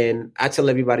 And I tell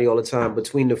everybody all the time,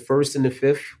 between the 1st and the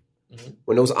 5th,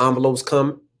 when those envelopes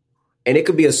come, and it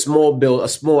could be a small bill, a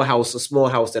small house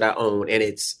that I own, and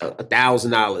it's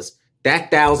 $1,000. That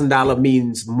 $1,000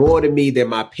 means more to me than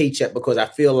my paycheck, because I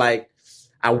feel like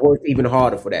I worked even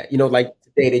harder for that. Like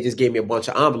today they just gave me a bunch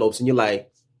of envelopes and you're like,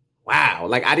 wow,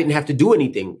 like I didn't have to do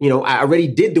anything. I already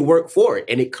did the work for it,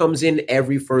 and it comes in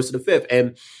every 1st of the 5th.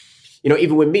 And,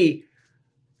 even with me,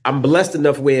 I'm blessed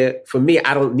enough where for me,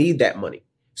 I don't need that money.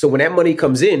 So when that money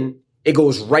comes in, it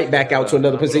goes right back out to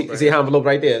another position. See how envelope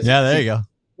right there? Yeah, there you go.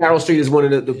 Carroll Street is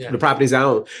one of the properties I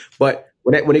own. But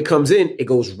when it comes in, it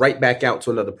goes right back out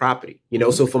to another property.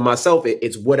 So for myself,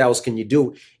 it's what else can you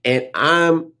do?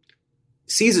 And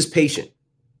Caesar's patient.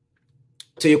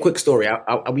 Tell you a quick story.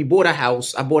 We bought a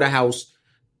house. I bought a house.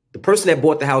 The person that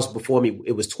bought the house before me,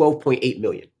 it was $12.8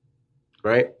 million,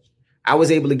 right? I was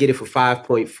able to get it for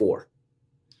 5.4.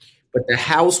 But the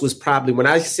house was probably, when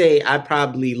I say I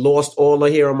probably lost all the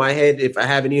hair on my head, if I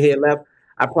have any hair left,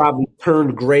 I probably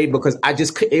turned gray because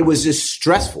it was just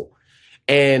stressful.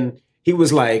 And he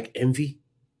was like, Envy,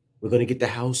 we're going to get the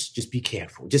house. Just be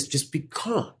careful. Just be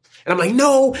calm. And I'm like,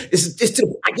 no, I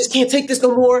just can't take this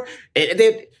no more.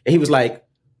 And he was like,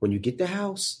 when you get the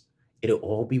house, it'll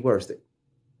all be worth it.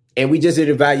 And we just did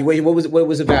an evaluation. What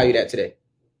was it valued at today?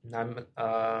 $9 million.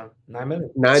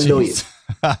 $9 million.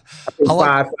 I paid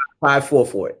 5.4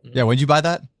 for it. Yeah, when did you buy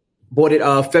that? Bought it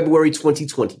February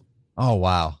 2020. Oh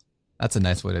wow, that's a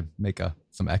nice way to make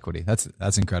some equity.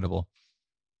 That's incredible.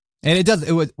 And it does.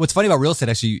 What's funny about real estate,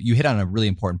 actually, you hit on a really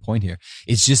important point here.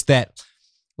 It's just that,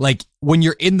 like, when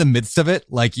you're in the midst of it,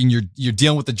 like you're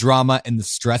dealing with the drama and the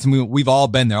stress, and we've all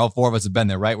been there. All 4 of us have been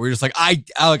there, right? We're just like,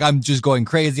 I'm just going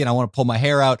crazy and I want to pull my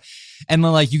hair out. And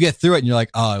then like you get through it and you're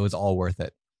like, oh, it was all worth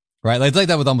it. Right? Like, it's like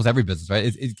that with almost every business,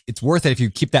 right? It's worth it if you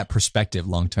keep that perspective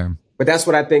long term. But that's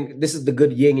what I think. This is the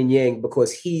good yin and yang,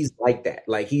 because he's like that.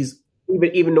 Like, he's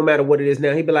even no matter what it is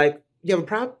now, he'd be like, you have a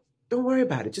problem? Don't worry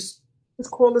about it. Just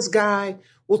call this guy.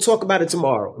 We'll talk about it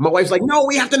tomorrow. And my wife's like, no,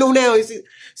 we have to know now.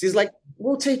 She's like,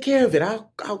 we'll take care of it.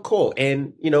 I'll call.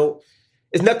 And,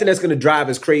 it's nothing that's going to drive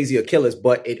us crazy or kill us,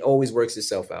 but it always works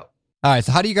itself out. All right.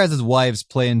 So how do you guys as wives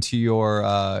play into your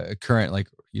current, like,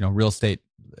 real estate,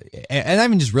 and not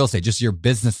even just real estate, just your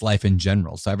business life in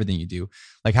general? So everything you do,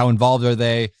 like, how involved are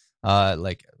they?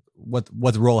 Like,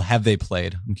 what role have they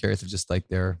played? I'm curious of just like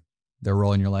their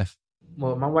role in your life.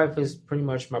 Well, my wife is pretty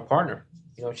much my partner.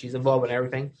 She's involved in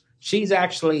everything.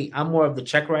 I'm more of the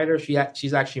check writer.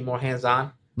 She's actually more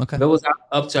hands-on. Okay. If it was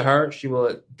up to her, she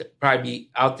would probably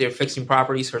be out there fixing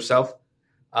properties herself,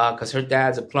 because her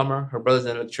dad's a plumber, her brother's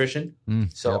an electrician.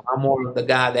 So yep. I'm more of the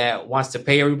guy that wants to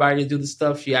pay everybody to do the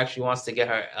stuff. She actually wants to get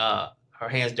her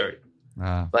hands dirty.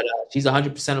 But she's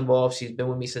 100% involved. She's been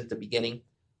with me since the beginning,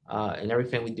 and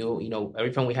everything we do,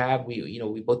 everything we have,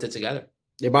 we built it together.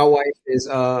 Yeah, my wife is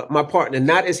my partner,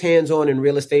 not as hands-on in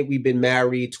real estate. We've been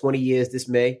married 20 years this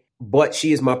May, but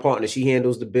she is my partner. She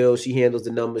handles the bills. She handles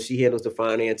the numbers. She handles the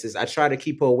finances. I try to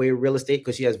keep her away from real estate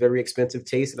because she has very expensive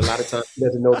taste. And a lot of times she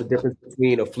doesn't know the difference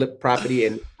between a flip property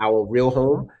and our real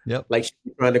home. Yep. Like, she's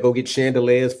trying to go get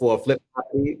chandeliers for a flip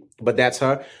property, but that's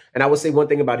her. And I would say one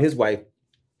thing about his wife.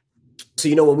 So,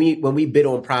 when we bid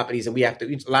on properties, and we have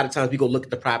to, a lot of times we go look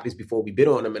at the properties before we bid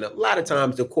on them. And a lot of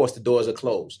times, of course, the doors are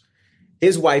closed.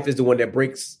 His wife is the one that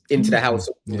breaks into the house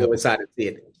and go inside and see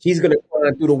it. She's going to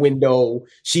climb through the window.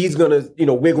 She's going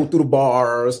to, wiggle through the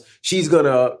bars. She's going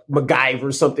to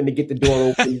MacGyver something to get the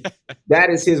door open.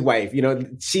 That is his wife.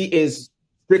 She is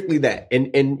strictly that.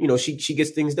 And she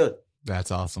gets things done. That's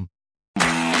awesome.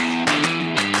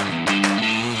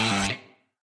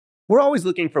 We're always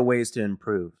looking for ways to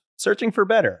improve, searching for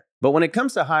better. But when it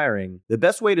comes to hiring, the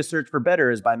best way to search for better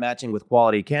is by matching with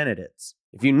quality candidates.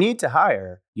 If you need to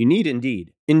hire, you need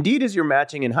Indeed. Indeed is your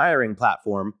matching and hiring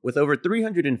platform with over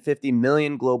 350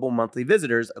 million global monthly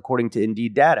visitors, according to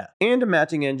Indeed data, and a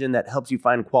matching engine that helps you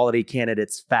find quality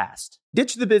candidates fast.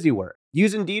 Ditch the busy work.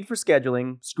 Use Indeed for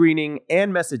scheduling, screening,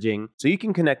 and messaging so you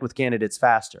can connect with candidates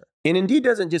faster. And Indeed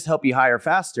doesn't just help you hire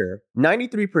faster.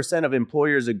 93% of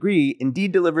employers agree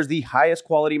Indeed delivers the highest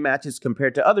quality matches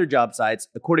compared to other job sites,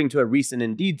 according to a recent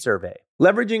Indeed survey.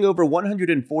 Leveraging over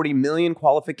 140 million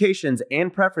qualifications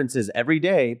and preferences every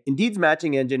day, Indeed's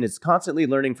matching engine is constantly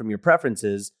learning from your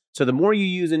preferences, so the more you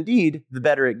use Indeed, the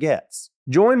better it gets.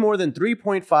 Join more than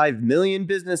 3.5 million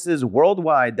businesses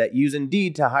worldwide that use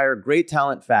Indeed to hire great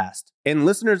talent fast. And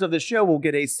listeners of the show will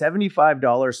get a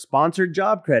 $75 sponsored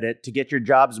job credit to get your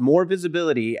jobs more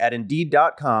visibility at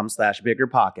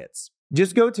Indeed.com/biggerpockets.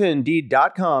 Just go to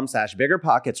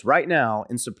Indeed.com/biggerpockets right now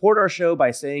and support our show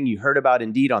by saying you heard about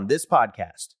Indeed on this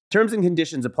podcast. Terms and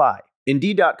conditions apply.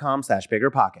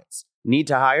 Indeed.com/biggerpockets. Need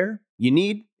to hire? You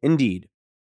need Indeed.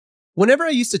 Whenever I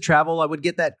used to travel, I would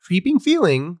get that creeping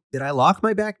feeling that I lock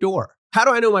my back door. How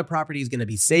do I know my property is going to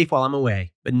be safe while I'm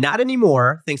away? But not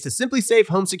anymore, thanks to SimpliSafe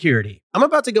Home Security. I'm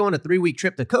about to go on a 3-week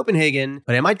trip to Copenhagen,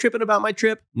 but am I tripping about my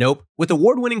trip? Nope. With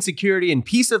award-winning security and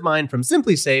peace of mind from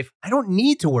SimpliSafe, I don't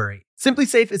need to worry.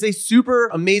 SimpliSafe is a super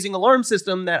amazing alarm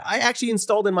system that I actually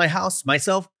installed in my house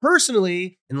myself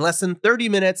personally in less than 30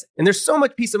 minutes. And there's so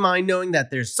much peace of mind knowing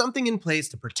that there's something in place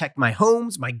to protect my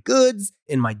homes, my goods,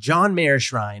 and my John Mayer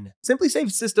shrine.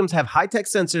 SimpliSafe systems have high-tech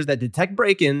sensors that detect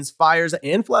break-ins, fires,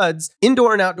 and floods,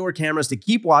 indoor and outdoor cameras to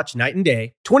keep watch night and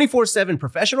day, 24/7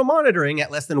 professional monitoring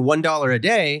at less than $1 a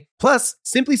day. Plus,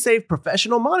 SimpliSafe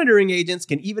professional monitoring agents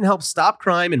can even help stop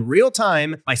crime in real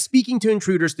time by speaking to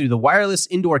intruders through the wireless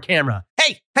indoor camera.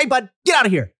 Hey, bud, get out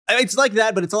of here. It's like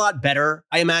that, but it's a lot better,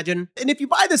 I imagine. And if you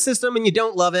buy the system and you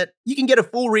don't love it, you can get a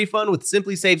full refund with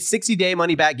SimpliSafe's 60-day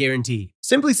money-back guarantee.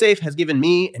 SimpliSafe has given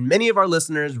me and many of our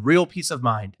listeners real peace of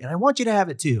mind, and I want you to have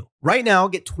it too. Right now,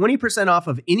 get 20% off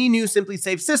of any new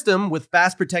SimpliSafe system with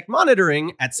Fast Protect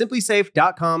monitoring at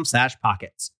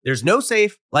simplisafe.com/pockets. There's no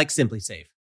safe like SimpliSafe.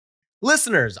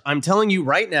 Listeners, I'm telling you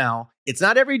right now, it's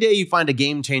not every day you find a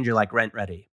game changer like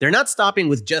RentRedi. They're not stopping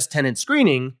with just tenant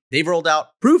screening. They've rolled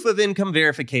out proof of income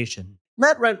verification.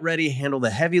 Let RentRedi handle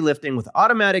the heavy lifting with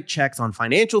automatic checks on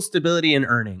financial stability and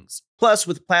earnings. Plus,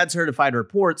 with Plaid certified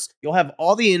reports, you'll have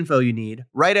all the info you need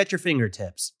right at your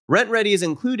fingertips. RentRedi is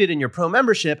included in your pro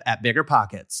membership at Bigger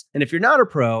Pockets. And if you're not a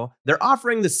pro, they're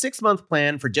offering the 6-month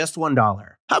plan for just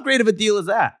 $1. How great of a deal is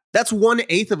that? That's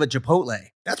 1/8 of a Chipotle.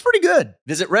 That's pretty good.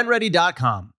 Visit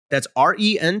rentredi.com. That's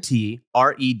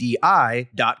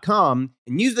RENTREDI.com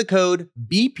and use the code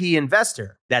BP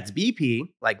Investor. That's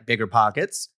BP, like Bigger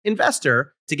Pockets,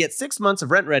 Investor, to get 6 months of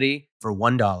RentRedi for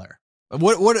 $1.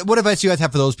 What advice do you guys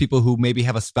have for those people who maybe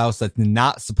have a spouse that's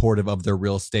not supportive of their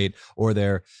real estate or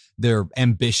their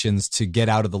ambitions to get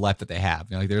out of the life that they have?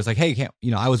 You know, like there's like, hey,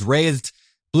 I was raised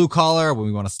blue collar.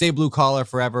 We want to stay blue collar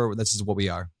forever. This is what we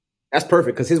are. That's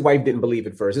perfect because his wife didn't believe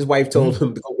it first. His wife told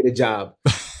him to go get a job.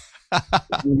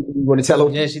 You want to tell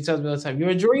him? Yeah, she tells me all the time, "You're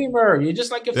a dreamer. You're just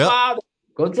like your father.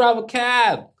 Go drive a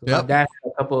cab." My dad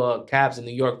had a couple of cabs in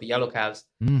New York, the yellow cabs,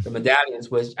 the medallions.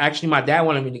 Which actually, my dad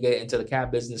wanted me to get into the cab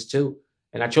business too,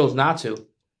 and I chose not to.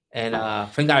 And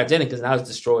thank God I didn't, because now it's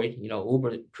destroyed. You know,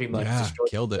 Uber pretty much destroyed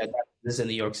killed it. This is in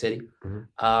New York City.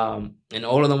 And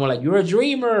all of them were like, "You're a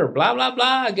dreamer. Blah blah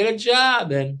blah. Get a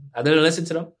job." And I didn't listen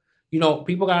to them. You know,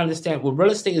 people got to understand, well,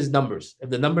 real estate is numbers. If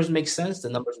the numbers make sense, the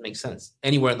numbers make sense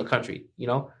anywhere in the country, you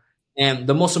know? And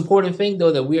the most important thing, though,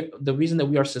 the reason that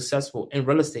we are successful in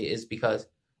real estate is because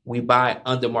we buy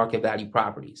under market value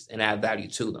properties and add value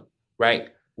to them, right?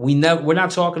 We're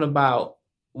not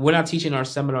teaching our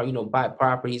seminar, buy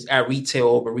properties at retail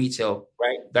over retail,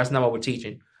 right? That's not what we're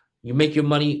teaching. You make your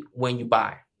money when you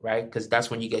buy, right? Because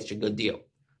that's when you get your good deal.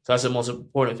 So that's the most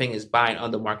important thing, is buying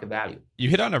under market value. You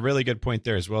hit on a really good point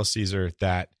there as well, Caesar,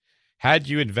 that had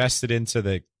you invested into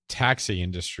the taxi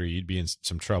industry, you'd be in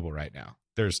some trouble right now.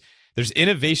 There's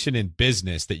innovation in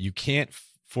business that you can't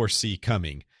foresee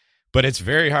coming, but it's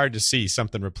very hard to see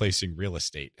something replacing real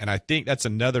estate. And I think that's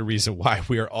another reason why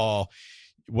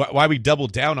why we double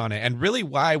down on it, and really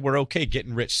why we're okay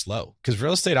getting rich slow, because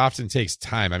real estate often takes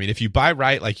time. I mean, if you buy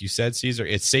right, like you said, Caesar,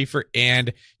 it's safer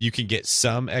and you can get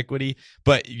some equity,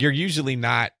 but you're usually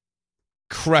not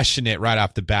crushing it right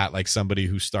off the bat like somebody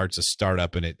who starts a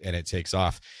startup and it takes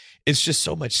off. It's just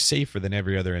so much safer than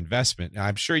every other investment. Now,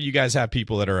 I'm sure you guys have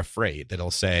people that are afraid,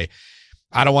 that'll say,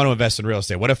 I don't want to invest in real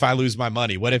estate. What if I lose my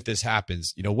money? What if this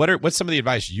happens? What's some of the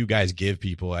advice you guys give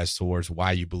people as towards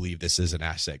why you believe this is an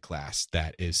asset class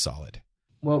that is solid?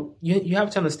 Well, you have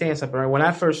to understand something, right? When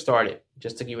I first started,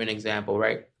 just to give you an example,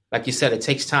 right? like you said, it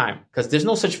takes time because there's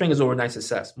no such thing as overnight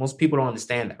success. Most people don't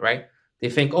understand that, right? They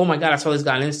think, oh my God, I saw this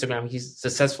guy on Instagram. He's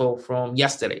successful from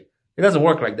yesterday. It doesn't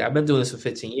work like that. I've been doing this for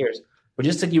 15 years. But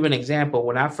just to give you an example,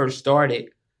 when I first started,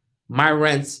 my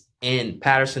rents in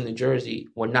Paterson, New Jersey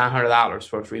were $900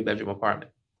 for a 3-bedroom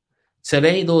apartment.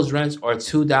 Today, those rents are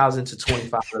 $2,000 to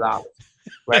 $2,500,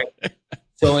 right?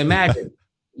 So imagine,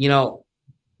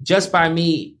 just by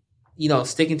me,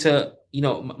 sticking to,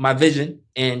 my vision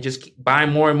and just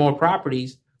buying more and more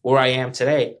properties where I am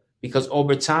today, because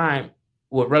over time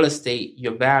with real estate,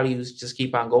 your values just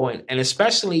keep on going. And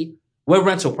especially with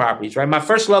rental properties, right? My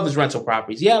first love is rental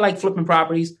properties. Yeah, I like flipping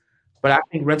properties, but I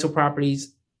think rental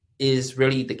properties is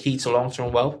really the key to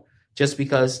long-term wealth, just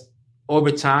because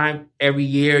over time, every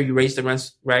year you raise the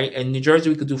rents, right? In New Jersey,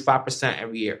 we could do 5%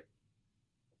 every year.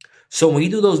 So when you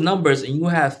do those numbers and you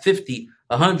have 50,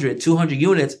 100, 200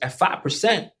 units at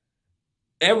 5%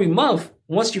 every month,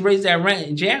 once you raise that rent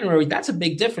in January, that's a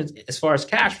big difference as far as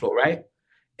cash flow, right?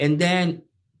 And then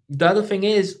the other thing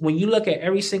is, when you look at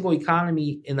every single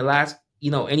economy in the last,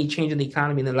 any change in the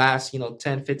economy in the last,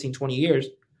 10, 15, 20 years,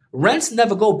 rents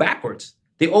never go backwards.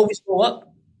 They always go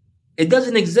up. It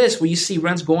doesn't exist where you see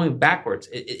rents going backwards.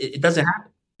 It doesn't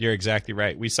happen. You're exactly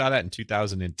right. We saw that in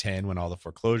 2010 when all the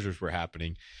foreclosures were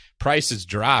happening. Prices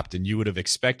dropped and you would have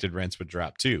expected rents would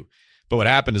drop too. But what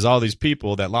happened is all these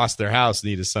people that lost their house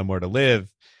needed somewhere to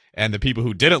live. And the people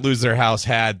who didn't lose their house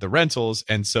had the rentals.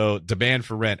 And so demand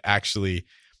for rent actually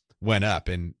went up.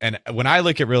 And when I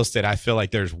look at real estate, I feel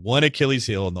like there's one Achilles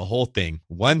heel in the whole thing,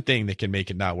 one thing that can make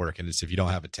it not work. And it's if you don't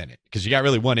have a tenant, because you got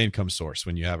really one income source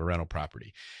when you have a rental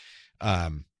property.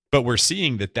 But we're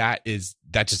seeing that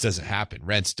just doesn't happen.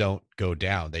 Rents don't go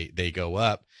down. They go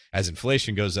up as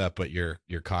inflation goes up, but your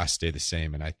costs stay the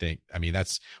same. And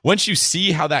that's once you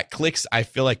see how that clicks, I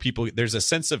feel like there's a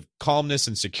sense of calmness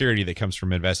and security that comes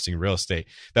from investing in real estate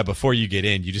that before you get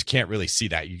in, you just can't really see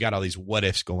that. You got all these what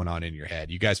ifs going on in your head.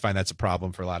 You guys find that's a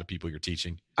problem for a lot of people you're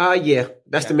teaching? Yeah,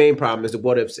 that's the main problem is the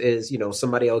what ifs is,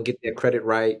 somebody will get their credit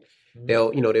right.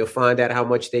 They'll find out how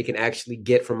much they can actually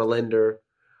get from a lender.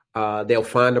 They'll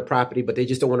find a property, but they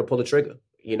just don't want to pull the trigger,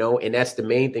 and that's the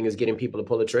main thing is getting people to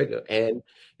pull the trigger. And,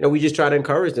 we just try to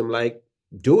encourage them, like,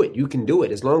 do it. You can do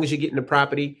it. As long as you're getting the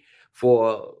property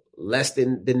for less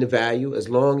than the value,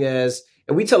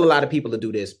 and we tell a lot of people to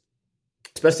do this,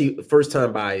 especially first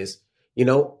time buyers,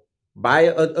 buy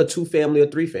a 2-family or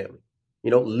 3-family,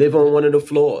 live on one of the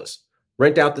floors,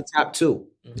 rent out the top 2.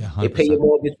 Yeah, they pay your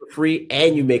mortgage for free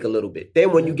and you make a little bit.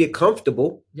 Then when you get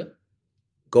comfortable,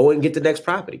 go and get the next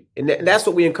property. And that's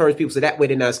what we encourage people. So that way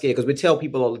they're not scared. Because we tell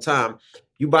people all the time,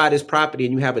 you buy this property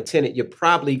and you have a tenant, you're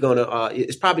probably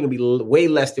it's probably going to be way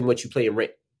less than what you pay in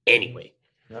rent anyway.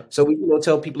 Yep. So we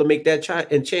tell people to make that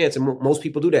chance. And most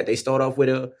people do that. They start off with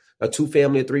a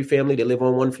 2-family or 3-family. They live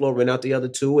on one floor, rent out the other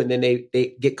 2. And then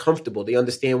they get comfortable. They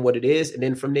understand what it is. And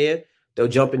then from there, they'll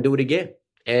jump and do it again.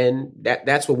 And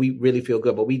that's what we really feel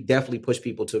good. But we definitely push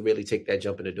people to really take that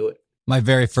jump and to do it. My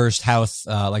very first house,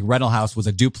 rental house, was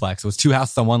a duplex. It was 2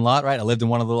 houses on one lot, right? I lived in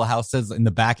one of the little houses in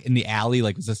the back in the alley,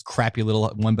 like it was this crappy little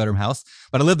 1-bedroom house,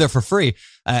 but I lived there for free.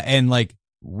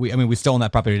 We still own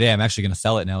that property today. I'm actually going to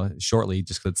sell it now shortly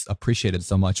just because it's appreciated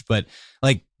so much. But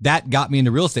like that got me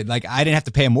into real estate. Like I didn't have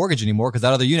to pay a mortgage anymore because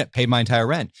that other unit paid my entire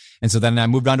rent. And so then I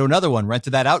moved on to another one,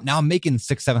 rented that out. Now I'm making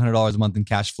 $600-700 a month in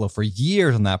cash flow for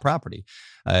years on that property.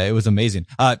 It was amazing.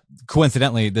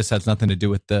 Coincidentally, this has nothing to do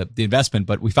with the investment,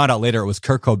 but we found out later it was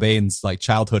Kurt Cobain's like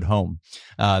childhood home,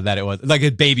 that it was like a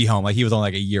baby home. Like he was only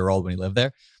like a year old when he lived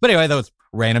there. But anyway, that was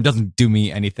random. Doesn't do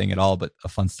me anything at all, but a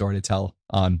fun story to tell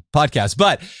on podcast.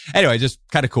 But anyway, just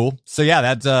kind of cool. So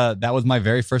yeah, that was my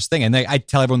very first thing. And I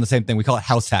tell everyone the same thing. We call it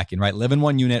house hacking, right? Live in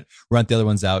one unit, rent the other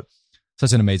ones out.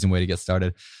 Such an amazing way to get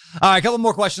started. All right, a couple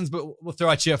more questions, but we'll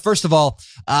throw at you. First of all,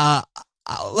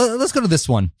 let's go to this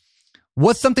one.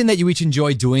 What's something that you each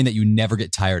enjoy doing that you never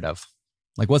get tired of?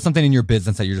 Like what's something in your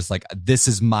business that you're just like,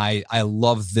 I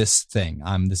love this thing.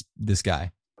 I'm this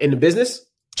guy. In the business?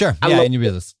 Sure. Yeah, in your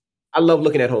business. I love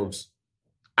looking at homes.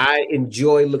 I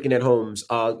enjoy looking at homes.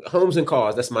 Homes and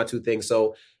cars, that's my 2 things.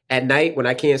 So at night when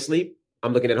I can't sleep,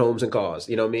 I'm looking at homes and cars.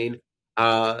 You know what I mean?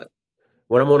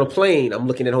 When I'm on a plane, I'm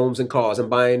looking at homes and cars. I'm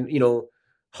buying,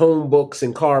 home books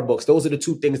and car books. Those are the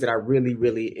 2 things that I really,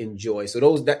 really enjoy. So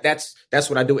that's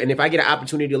what I do. And if I get an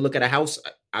opportunity to look at a house,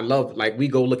 I love, like we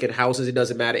go look at houses. It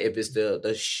doesn't matter if it's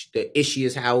the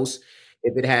ishiest house,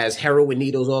 if it has heroin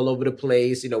needles all over the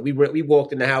place. We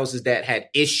walked in the houses that had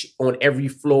ish on every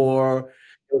floor.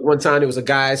 There was one time there was a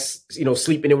guy,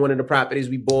 sleeping in one of the properties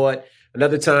we bought.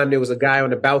 Another time there was a guy on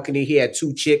the balcony. He had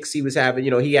 2 chicks he was having,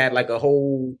 he had like a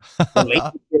whole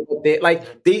relationship with up there.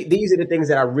 Like these are the things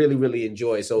that I really, really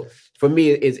enjoy. So for me,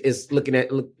 it's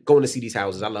going to see these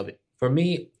houses. I love it. For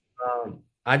me,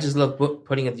 I just love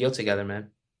putting a deal together,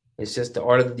 man. It's just the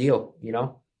art of the deal,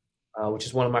 which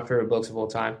is one of my favorite books of all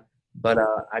time. But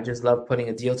I just love putting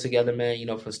a deal together,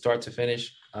 man, from start to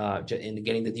finish, and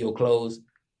getting the deal closed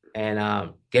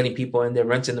and getting people in there,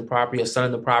 renting the property or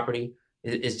selling the property.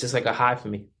 It's just like a high for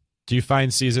me. Do you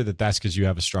find, Caesar, that's because you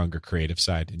have a stronger creative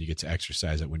side and you get to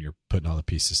exercise it when you're putting all the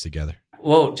pieces together?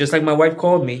 Well, just like my wife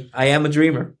called me, I am a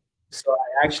dreamer. So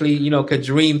I actually, could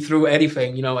dream through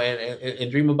anything,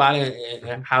 and dream about it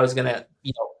and how it's going to,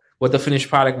 what the finished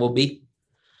product will be.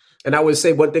 And I would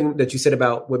say one thing that you said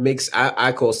about what makes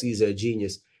I call Caesar a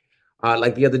genius.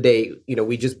 Like the other day,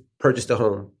 we just purchased a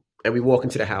home and we walk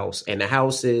into the house, and the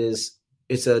house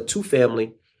it's a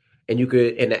 2-family, and you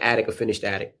could in the attic, a finished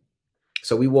attic.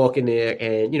 So we walk in there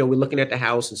and we're looking at the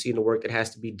house and seeing the work that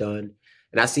has to be done.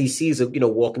 And I see Caesar,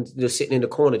 walking, just sitting in the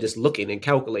corner, just looking and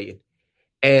calculating.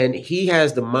 And he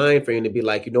has the mind frame to be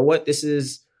like, you know what? This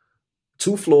is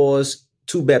 2 floors,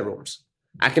 2 bedrooms.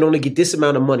 I can only get this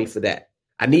amount of money for that.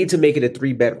 I need to make it a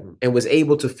 3-bedroom, and was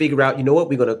able to figure out, you know what,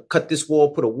 we're going to cut this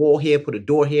wall, put a wall here, put a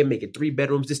door here, make it 3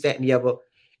 bedrooms, this, that, and the other.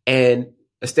 And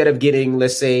instead of getting,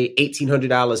 let's say,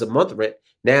 $1,800 a month rent,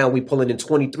 now we pulling in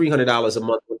 $2,300 a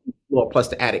month plus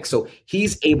the attic. So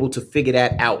he's able to figure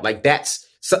that out. Like that's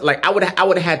like I would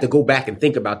have had to go back and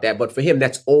think about that. But for him,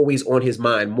 that's always on his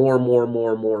mind more and more and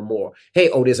more and more and more. Hey,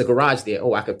 there's a garage there.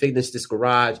 I could finish this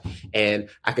garage and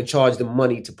I could charge them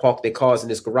money to park their cars in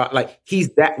this garage. Like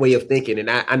he's that way of thinking. And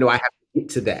I know I have to get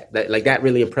to that. That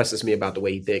really impresses me about the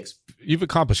way he thinks. You've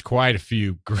accomplished quite a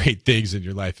few great things in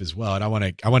your life as well. And I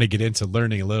want to get into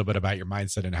learning a little bit about your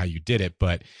mindset and how you did it.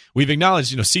 But we've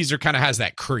acknowledged, Caesar kind of has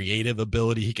that creative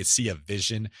ability. He could see a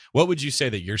vision. What would you say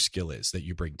that your skill is that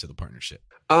you bring to the partnership?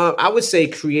 I would say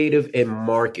creative and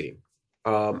marketing.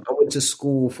 I went to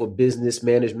school for business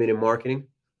management and marketing.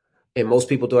 And most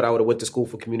people thought I would have went to school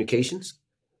for communications.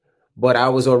 But I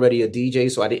was already a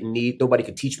DJ, so I didn't need, nobody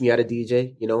could teach me how to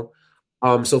DJ,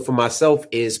 So for myself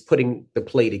is putting the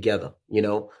play together,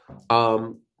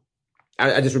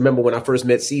 I just remember when I first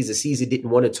met Caesar didn't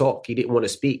want to talk. He didn't want to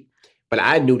speak. But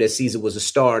I knew that Caesar was a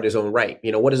star in his own right.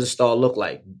 What does a star look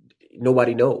like?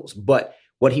 Nobody knows. But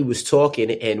what he was talking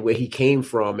and where he came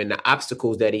from and the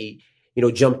obstacles that he,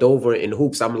 jumped over in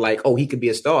hoops, I'm like, he could be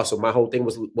a star. So my whole thing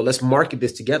was, well, let's market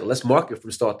this together. Let's market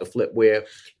from start to flip, where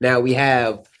now we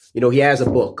have, he has a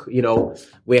book,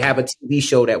 we have a TV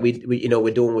show that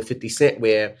we're doing with 50 Cent,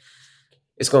 where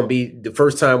it's going to be the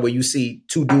first time where you see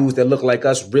 2 dudes that look like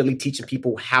us really teaching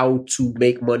people how to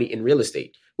make money in real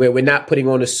estate, where we're not putting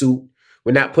on a suit.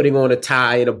 We're not putting on a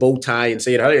tie and a bow tie and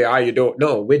saying, hey, how you doing?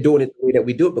 No, we're doing it the way that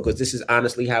we do it because this is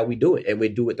honestly how we do it, and we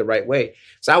do it the right way.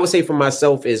 So I would say for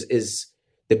myself is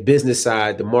the business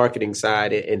side, the marketing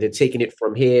side, and then taking it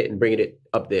from here and bringing it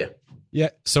up there. Yeah.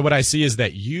 So what I see is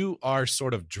that you are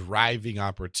sort of driving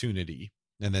opportunity,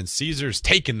 and then Caesar's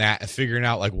taking that and figuring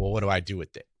out like, well, what do I do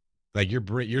with it? Like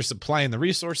you're supplying the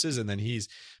resources, and then he's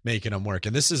making them work.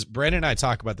 And this is, Brandon and I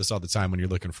talk about this all the time when you're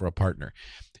looking for a partner.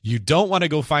 You don't want to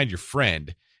go find your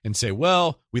friend and say,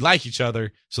 well, we like each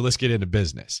other, so let's get into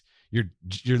business. You're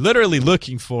literally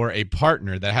looking for a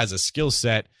partner that has a skill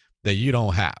set that you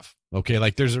don't have. Okay.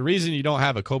 Like there's a reason you don't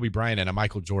have a Kobe Bryant and a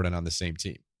Michael Jordan on the same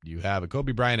team. You have a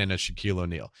Kobe Bryant and a Shaquille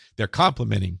O'Neal. They're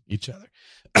complementing each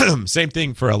other. Same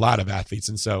thing for a lot of athletes.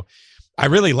 And so I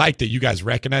really like that you guys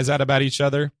recognize that about each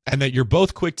other, and that you're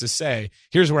both quick to say,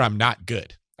 here's where I'm not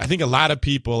good. I think a lot of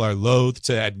people are loath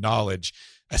to acknowledge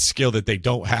a skill that they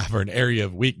don't have or an area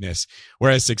of weakness.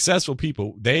 Whereas successful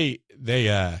people, they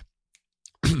grab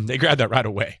that right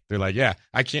away. They're like, yeah,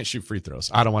 I can't shoot free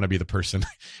throws. I don't want to be the person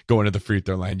going to the free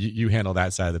throw line. You handle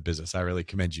that side of the business. I really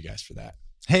commend you guys for that.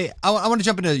 Hey, I want to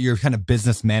jump into your kind of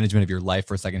business management of your life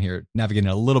for a second here, navigating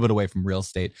a little bit away from real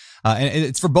estate. And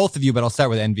it's for both of you, but I'll start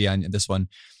with Envy on this one.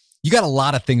 You got a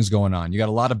lot of things going on. You got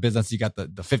a lot of business. You got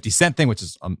the 50 Cent thing, which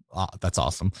is that's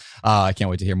awesome. I can't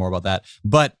wait to hear more about that.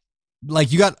 But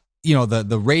like you got,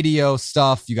 the radio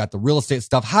stuff, you got the real estate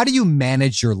stuff. How do you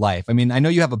manage your life? I mean, I know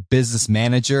you have a business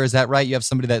manager. Is that right? You have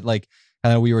somebody that like,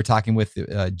 we were talking with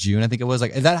June, I think it was.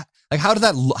 Like, is that like how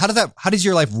does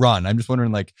your life run? I'm just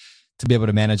wondering, like, to be able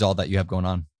to manage all that you have going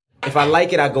on. If I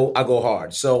like it, I go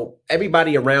hard. So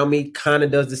everybody around me kind of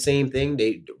does the same thing.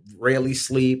 They rarely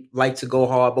sleep, like to go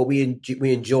hard, but we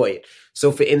enjoy it.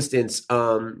 So for instance,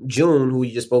 June, who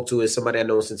you just spoke to, is somebody I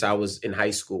know since I was in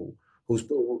high school,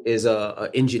 who is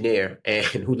a engineer and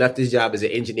who left his job as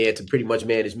an engineer to pretty much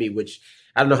manage me, which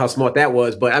I don't know how smart that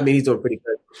was, but I mean, he's doing pretty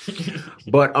good.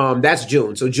 But that's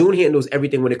June. So June handles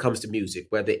everything when it comes to music,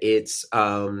 whether it's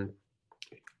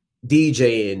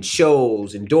DJing,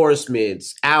 shows,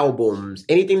 endorsements, albums,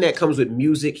 anything that comes with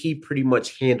music, he pretty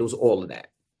much handles all of that.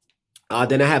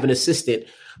 Then I have an assistant.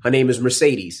 Her name is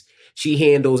Mercedes. She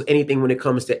handles anything when it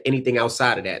comes to anything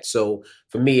outside of that. So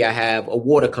for me, I have a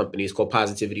water company. It's called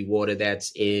Positivity Water.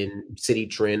 That's in City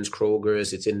Trends,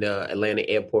 Kroger's. It's in the Atlanta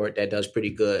airport. That does pretty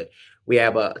good. We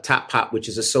have a Top Pop, which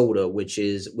is a soda, which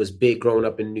was big growing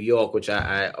up in New York, which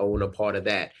I own a part of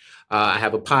that. I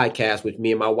have a podcast with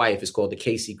me and my wife. It's called The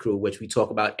Casey Crew, which we talk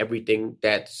about everything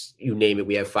that's, you name it.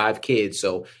 We have 5 kids.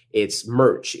 So it's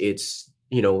merch. It's,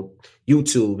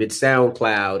 YouTube, it's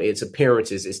SoundCloud, it's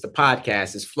appearances, it's the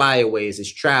podcast, it's flyaways, it's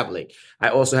traveling. I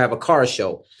also have a car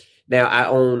show. Now I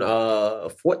own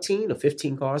 14 or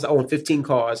 15 cars. I own 15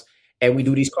 cars, and we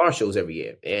do these car shows every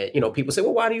year. And, people say,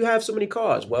 well, why do you have so many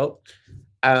cars? Well,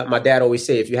 my dad always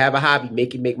said, if you have a hobby,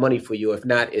 make it make money for you. If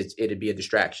not, it'd be a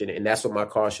distraction. And that's what my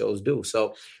car shows do.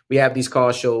 So we have these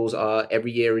car shows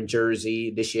every year in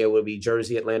Jersey. This year will be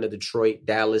Jersey, Atlanta, Detroit,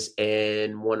 Dallas,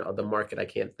 and one other market I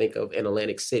can't think of, in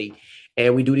Atlantic City.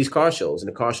 And we do these car shows, and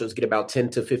the car shows get about 10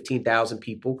 to 15,000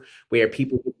 people, where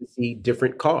people get to see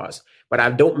different cars. But I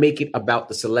don't make it about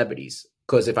the celebrities,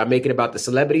 because if I make it about the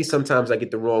celebrities, sometimes I get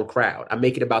the wrong crowd. I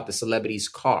make it about the celebrities'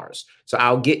 cars. So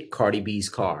I'll get Cardi B's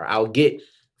car. I'll get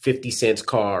 50 Cent's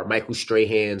car, Michael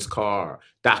Strahan's car,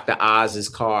 Dr. Oz's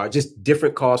car, just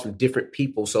different cars from different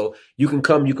people. So you can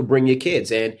come, you can bring your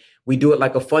kids, and we do it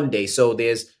like a fun day. So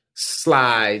there's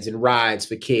slides and rides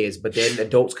for kids, but then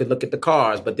adults could look at the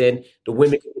cars, but then the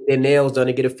women can get their nails done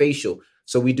and get a facial.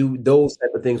 So we do those type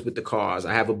of things with the cars.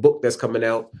 I have a book that's coming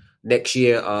out next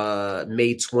year,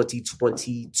 May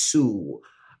 2022.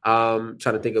 Trying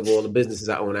to think of all the businesses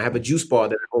I own. I have a juice bar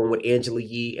that I own with Angela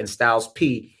Yee and Styles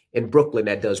P in Brooklyn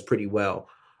that does pretty well.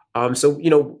 So,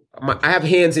 I have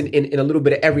hands in a little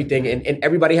bit of everything, and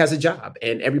everybody has a job,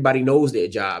 and everybody knows their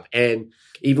job. And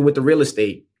even with the real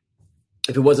estate,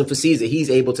 if it wasn't for Caesar,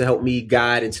 he's able to help me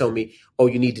guide and tell me, oh,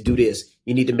 you need to do this.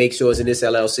 You need to make sure it's in this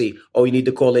LLC. Oh, you need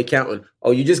to call the accountant.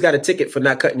 Oh, you just got a ticket for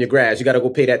not cutting your grass. You got to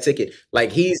go pay that ticket.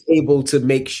 Like, he's able to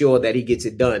make sure that he gets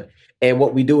it done. And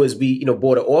what we do is we,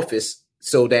 bought an office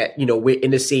so that, we're in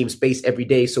the same space every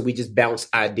day. So we just bounce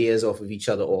ideas off of each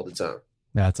other all the time.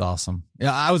 That's awesome.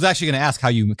 Yeah, I was actually going to ask how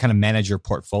you kind of manage your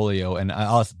portfolio, and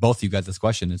I'll ask both of you guys this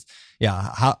question is,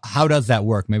 how does that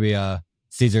work? Maybe,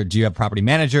 Caesar, do you have property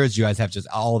managers? Do you guys have just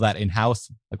all of that in-house?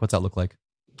 Like, what's that look like?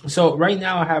 So right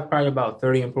now I have probably about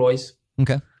 30 employees.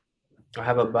 Okay. I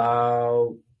have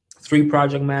about 3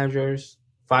 project managers,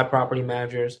 5 property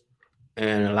managers,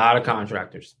 and a lot of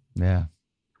contractors. Yeah.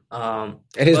 And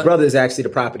his brother is actually the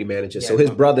property manager. Yeah, so his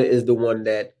brother is the one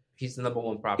that he's the number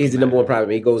one property. He's the number one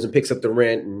property. He goes and picks up the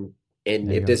rent, and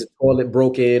if there's a toilet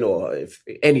broken or if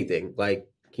anything, like,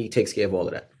 he takes care of all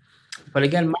of that. But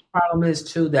again, my problem is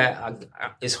too that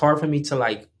it's hard for me to,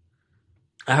 like,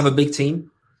 I have a big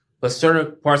team, but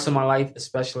certain parts of my life,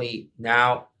 especially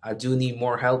now, I do need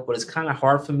more help, but it's kind of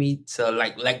hard for me to,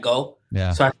 like, let go.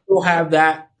 Yeah. So I still have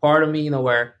that part of me,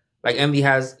 where, like, Envy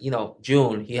has,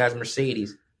 June, he has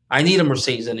Mercedes. I need a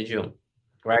Mercedes in the June,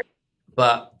 right?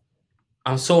 But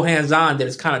I'm so hands-on that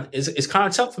it's kind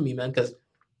of tough for me, man, because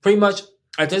pretty much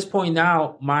at this point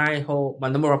now, my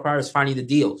number one priority is finding the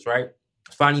deals, right?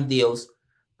 Finding deals.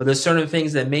 But there's certain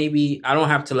things that maybe I don't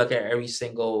have to look at every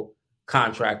single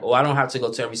contract, or I don't have to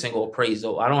go to every single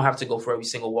appraisal. I don't have to go for every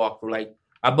single walkthrough. Like,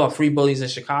 I bought 3 buildings in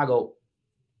Chicago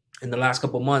in the last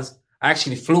couple of months. I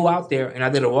actually flew out there and I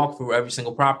did a walkthrough every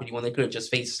single property when they could have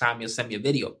just FaceTime me or send me a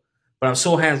video. But I'm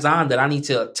so hands-on that I need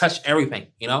to touch everything,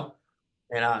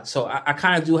 And so I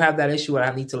kind of do have that issue where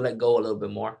I need to let go a little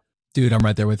bit more. Dude, I'm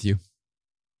right there with you.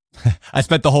 I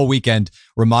spent the whole weekend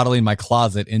remodeling my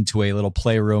closet into a little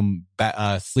playroom,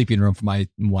 sleeping room for my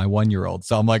 1-year-old.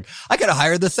 So I'm like, I gotta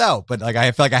hire this out, but like, I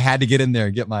feel like I had to get in there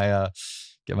and get my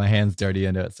hands dirty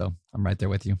into it. So I'm right there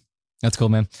with you. That's cool,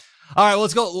 man. All right, well,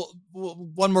 let's go.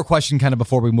 One more question, kind of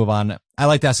before we move on. I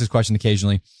like to ask this question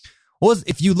occasionally.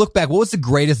 If you look back, what was the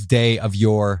greatest day of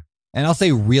your, and I'll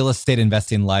say real estate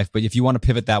investing life, but if you want to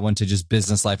pivot that one to just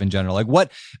business life in general, like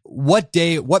what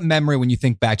day, what memory when you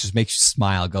think back just makes you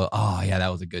smile, go, oh yeah, that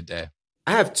was a good day?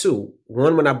 I have 2.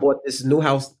 One, when I bought this new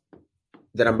house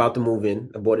that I'm about to move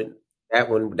in, I bought it. That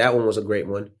one was a great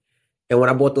one. And when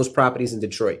I bought those properties in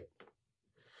Detroit,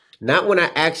 not when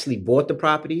I actually bought the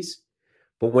properties,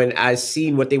 but when I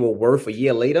seen what they were worth a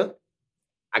year later,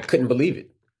 I couldn't believe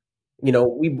it.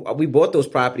 We bought those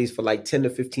properties for like 10 to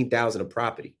 15,000 a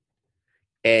property.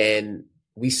 And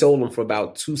we sold them for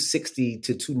about $260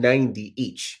 to $290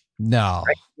 each. No,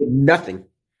 right? Nothing.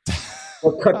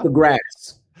 Or cut the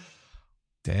grass.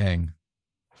 Dang,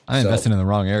 I'm investing in the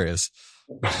wrong areas.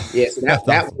 Yeah, so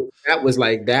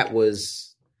that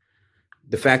was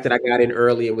the fact that I got in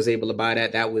early and was able to buy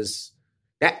that. That was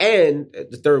that, and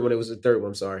the third one. It was the third one.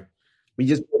 I'm sorry. We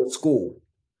just bought a school.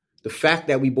 The fact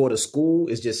that we bought a school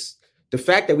is just the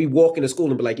fact that we walk into school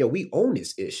and be like, "Yo, we own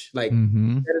this ish." Like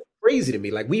that is crazy to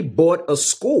me. Like we bought a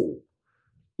school,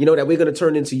 that we're going to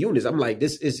turn into units. I'm like,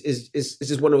 this is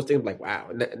just one of those things. Like, wow,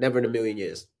 never in a million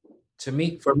years. For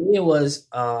me, it was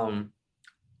probably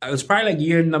like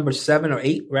year number 7 or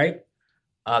 8, right?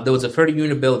 There was a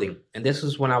 30-unit building, and this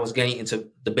was when I was getting into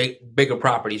the bigger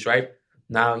properties, right?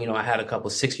 Now, I had a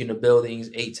couple 6-unit buildings,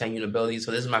 8, 10-unit buildings.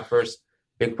 So this is my first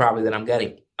big property that I'm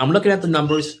getting. I'm looking at the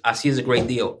numbers. I see it's a great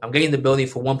deal. I'm getting the building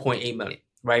for $1.8 million,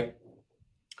 right?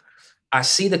 I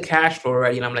see the cash flow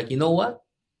already, and I'm like, you know what?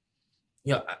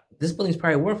 This building's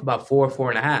probably worth about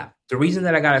 4.5. The reason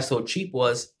that I got it so cheap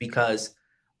was because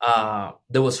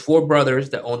there was 4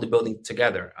 brothers that owned the building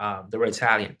together. They were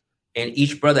Italian, and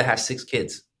each brother has 6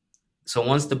 kids. So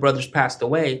once the brothers passed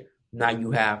away, now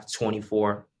you have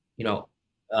 24,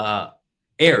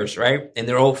 heirs, right? And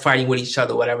they're all fighting with each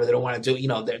other, whatever they don't want to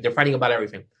do. They're fighting about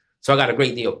everything. So I got a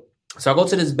great deal. So I go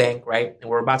to this bank, right? And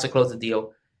we're about to close the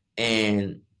deal.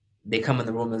 And they come in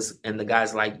the room and the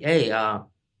guy's like, hey,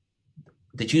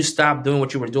 did you stop doing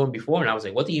what you were doing before? And I was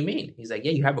like, what do you mean? He's like,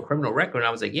 yeah, you have a criminal record. And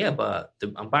I was like, yeah, but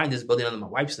I'm buying this building under my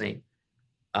wife's name.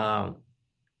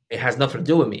 It has nothing to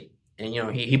do with me. And,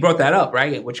 he brought that up,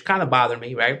 right? Which kind of bothered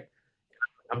me, right?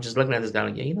 I'm just looking at this guy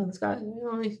like, yeah, this guy,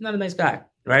 he's not a nice guy,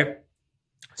 right?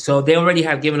 So they already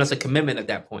had given us a commitment at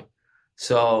that point.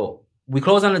 So we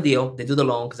close on the deal. They do the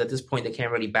loan because at this point they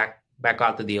can't really back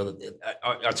out the deal.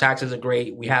 Our taxes are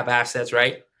great. We have assets,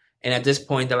 right? And at this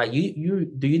point they're like, do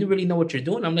you really know what you're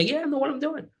doing? I'm like, yeah, I know what I'm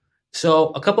doing. So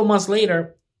a couple months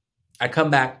later, I come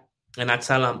back and I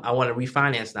tell them I want to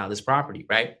refinance now this property,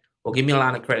 right? Well, give me a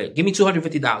line of credit. Give me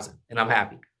 $250,000 and I'm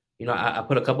happy. I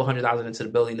put a couple $100,000 into the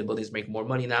building. The building's making more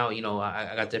money now.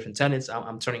 I got different tenants.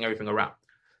 I'm turning everything around.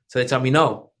 So they tell me,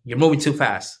 no, you're moving too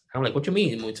fast. I'm like, what do you mean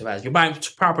you're moving too fast? You're buying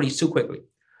properties too quickly.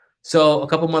 So a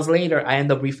couple months later, I end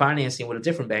up refinancing with a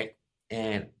different bank.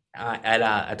 And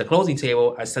at the closing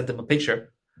table, I sent them a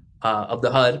picture of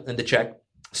the HUD and the check.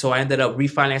 So I ended up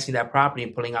refinancing that property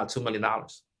and pulling out $2 million.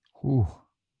 Ooh,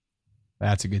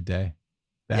 that's a good day.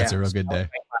 That's a real good day.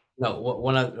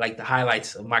 One of the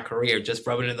highlights of my career, just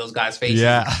rubbing in those guys' faces.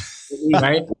 Yeah.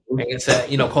 Right.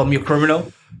 And call me a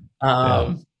criminal.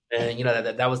 And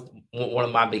that was one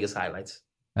of my biggest highlights.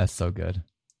 That's so good.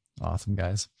 Awesome,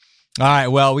 guys. All right.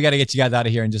 Well, we got to get you guys out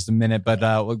of here in just a minute, but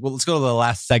let's go to the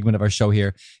last segment of our show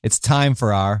here. It's time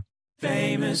for our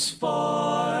Famous Four.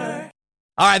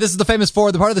 All right. This is the Famous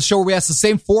Four, the part of the show where we ask the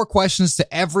same 4 questions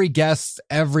to every guest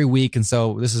every week. And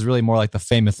so this is really more like the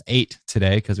Famous 8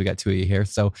 today because we got 2 of you here.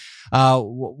 So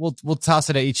we'll toss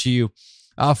it at each of you.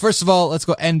 First of all, let's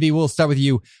go Envy. We'll start with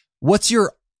you.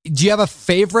 Do you have a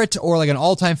favorite or like an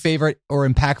all-time favorite or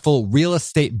impactful real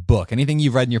estate book? Anything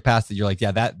you've read in your past that you're like,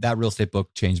 yeah, that real estate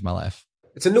book changed my life?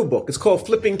 It's a new book. It's called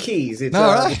Flipping Keys. It's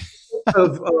all right.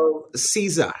 of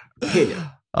Cesar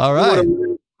Pina. All right.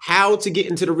 How to get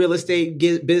into the real estate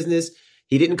business.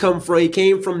 He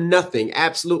came from nothing.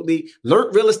 Absolutely.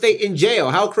 Learned real estate in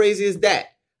jail. How crazy is that?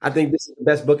 I think this is the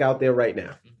best book out there right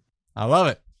now. I love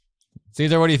it.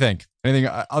 Cesar, what do you think? Anything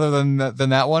other than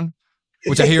that one?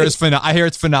 Which I hear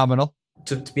it's phenomenal.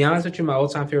 To be honest with you, my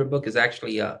all-time favorite book is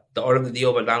actually The Art of the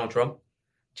Deal by Donald Trump.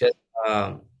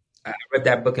 I read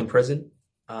that book in prison.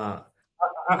 I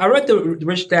read The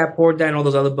Rich Dad, Poor Dad, and all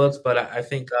those other books, but I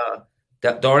think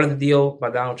The Art of the Deal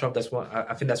by Donald Trump,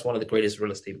 I think that's one of the greatest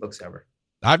real estate books ever.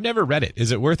 I've never read it.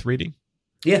 Is it worth reading?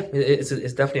 Yeah, it's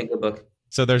definitely a good book.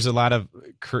 So there's a lot of,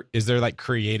 is there like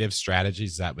creative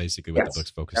strategies? Is that basically what the book's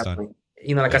focused definitely on?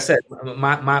 Like I said,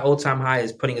 my all-time high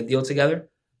is putting a deal together.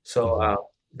 So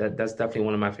that's definitely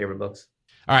one of my favorite books.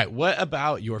 All right. What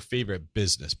about your favorite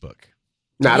business book?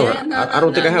 I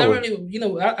don't think I have one.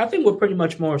 Really, I think we're pretty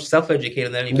much more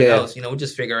self-educated than anything else. We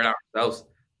just figure it out ourselves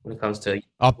when it comes to.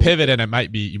 I'll pivot, and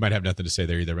you might have nothing to say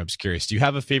there either. I'm just curious. Do you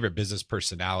have a favorite business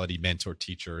personality, mentor,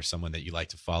 teacher, or someone that you like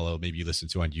to follow? Maybe you listen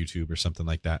to on YouTube or something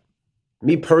like that.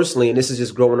 Me personally, and this is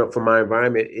just growing up from my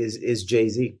environment, is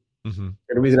Jay-Z. Mm-hmm. And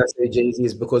the reason I say Jay-Z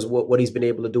is because what he's been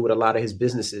able to do with a lot of his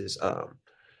businesses.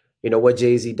 What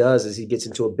Jay-Z does is he gets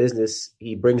into a business,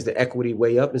 he brings the equity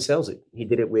way up and sells it. He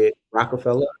did it with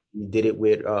Rockefeller. He did it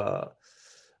with,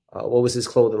 what was his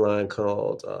clothing line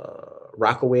called?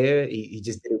 Rockaware. He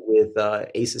just did it with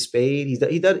Ace of Spade.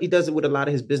 He does it with a lot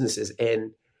of his businesses.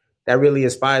 And that really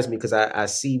inspires me because I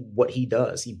see what he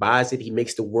does. He buys it, he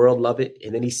makes the world love it,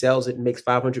 and then he sells it and makes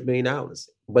 $500 million.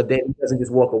 But then he doesn't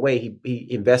just walk away. He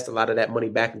invests a lot of that money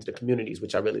back into the communities,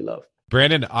 which I really love.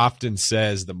 Brandon often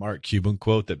says the Mark Cuban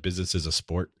quote that business is a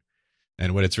sport.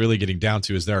 And what it's really getting down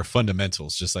to is there are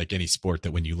fundamentals, just like any sport,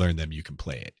 that when you learn them, you can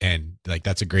play it. And like,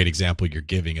 that's a great example you're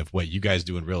giving of what you guys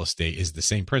do in real estate is the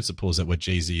same principles that what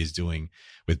Jay-Z is doing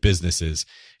with businesses.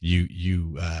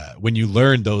 When you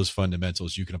learn those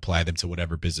fundamentals, you can apply them to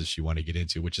whatever business you want to get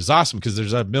into, which is awesome because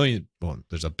there's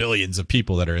billions of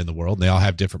people that are in the world and they all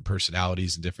have different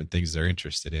personalities and different things they're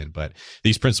interested in. But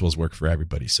these principles work for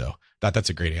everybody. So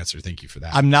that's a great answer. Thank you for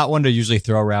that. I'm not one to usually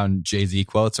throw around Jay-Z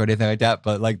quotes or anything like that,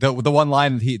 but like the one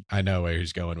line I know where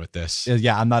he's going with this.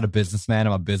 Yeah, I'm not a businessman.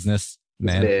 I'm a business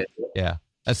man. Yeah.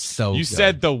 That's so You good.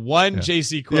 said the one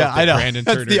Jay-Z quote Yeah, I know. Brandon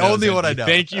That's Turner the knows, only one Anthony. I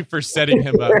know. Thank you for setting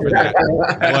him up for that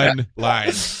one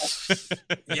line.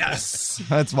 Yes.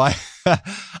 That's why. All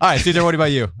right, Cesar, what about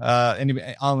you? Any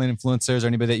online influencers or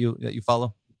anybody that you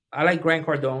follow? I like Grant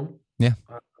Cardone. Yeah.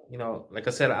 Like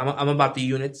I said, I'm about the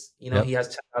units. Yep. He has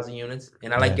 10,000 units,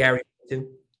 and I like Gary too.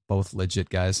 Both legit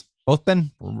guys. Both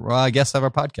been guests of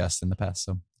our podcast in the past.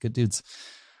 So good dudes.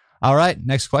 All right.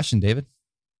 Next question, David.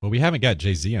 Well, we haven't got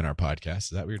Jay-Z on our podcast. Is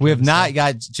that what you're We have trying to not say?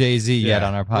 got Jay-Z yet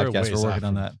on our podcast. We're working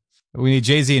on that. We need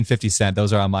Jay-Z and 50 Cent.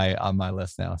 Those are on my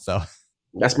list now. So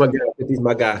That's my guy. He's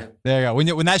my guy. there you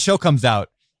go. When that show comes out,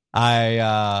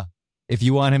 if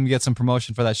you want him to get some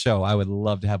promotion for that show, I would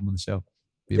love to have him on the show.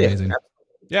 Be amazing.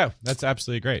 Yeah, that's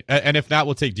absolutely great. And if not,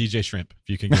 we'll take DJ Shrimp if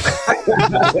you can get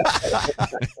it.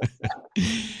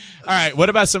 All right. What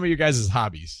about some of your guys'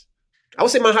 hobbies? I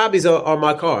would say my hobbies are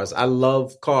my cars. I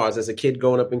love cars. As a kid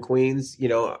growing up in Queens,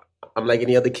 I'm like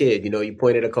any other kid. You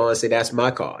point at a car and say, that's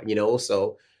my car,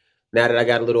 So now that I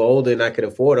got a little older and I could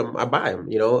afford them, I buy them,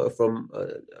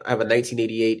 I have a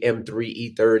 1988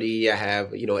 M3 E30. I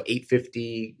have,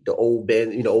 850, the old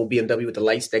Ben, old BMW with the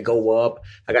lights that go up.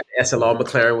 I got the SLR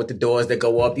McLaren with the doors that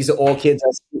go up. These are all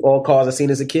all cars I've seen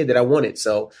as a kid that I wanted.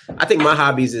 So I think my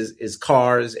hobbies is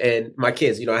cars and my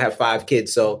kids. I have 5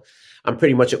 kids, so I'm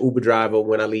pretty much an Uber driver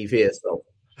when I leave here. So,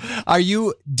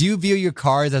 do you view your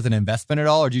cars as an investment at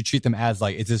all, or do you treat them as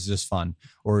like, is this just fun,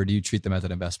 or do you treat them as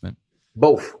an investment?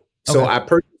 both. So Okay. I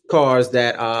purchase cars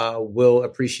that will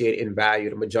appreciate in value.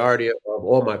 The majority of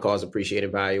all my cars appreciate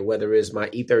in value, whether it's my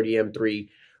E30 M3,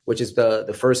 which is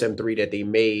the first M3 that they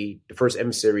made, the first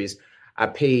M series. I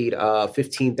paid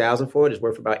 $15,000 for it. It's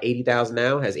worth about $80,000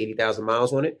 now. Has 80,000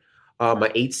 miles on it.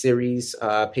 My 8 series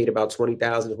paid about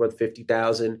 $20,000. It's worth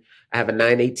 $50,000. I have a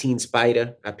 918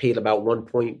 Spider. I paid about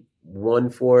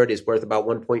 1.1 for it. It's worth about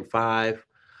 1.5.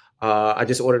 I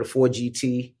just ordered a Ford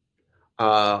GT.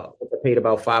 I paid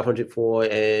about $500 for,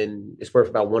 and it's worth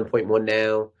about 1.1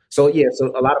 now. So yeah, so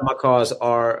a lot of my cars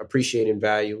are appreciating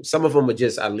value. Some of them are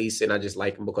just I lease and I just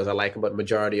like them because I like them, but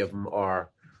majority of them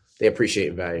they appreciate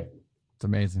in value. It's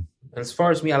amazing. As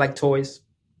far as me, I like toys,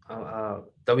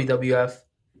 WWF,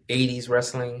 80s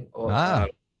wrestling, or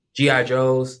G.I.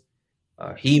 Joes,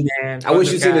 He-Man. I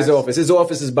wish you'd seen his Thundercats. office. His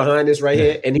office is behind us right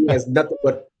here, and he has nothing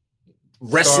but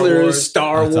wrestlers,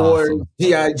 Star That's Wars, awesome.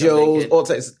 G.I. Joes, all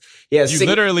types. Yeah, You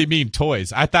literally mean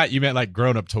toys. I thought you meant like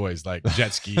grown-up toys, like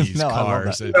jet skis, No, I love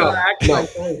cars. that. and- No, I actually No.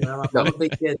 like toys, man. I'm a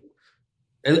big kid.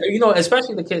 And,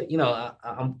 especially the kid,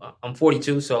 I'm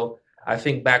 42, so I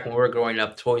think back when we were growing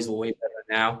up, toys were way better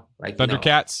now. Like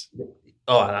Thundercats,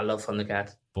 I love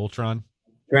Thundercats. Voltron.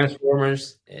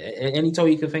 Transformers, any toy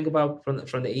you can think about from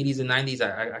the 80s and 90s,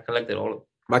 I collected all of them.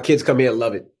 My kids come here and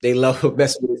love it. They love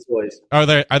messing with his toys. Are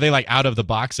they like out of the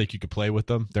box, like you could play with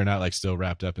them? They're not like still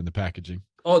wrapped up in the packaging.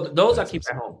 Oh, those I That's keep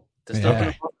awesome. at home. The stuff in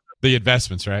Yeah. the box. The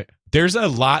investments, right? There's a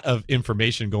lot of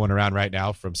information going around right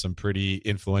now from some pretty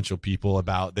influential people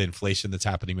about the inflation that's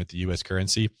happening with the U.S.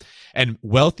 currency. And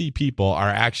wealthy people are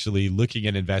actually looking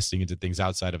at investing into things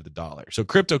outside of the dollar. So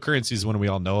cryptocurrency is one we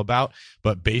all know about,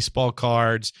 but baseball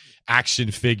cards, action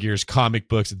figures, comic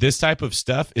books, this type of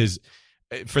stuff is,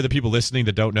 for the people listening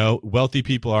that don't know, wealthy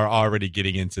people are already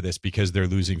getting into this because they're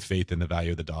losing faith in the value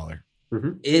of the dollar.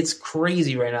 It's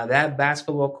crazy right now. That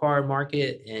basketball card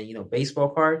market and baseball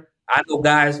card. I know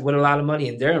guys with a lot of money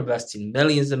and they're investing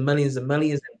millions and millions and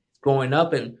millions and it's going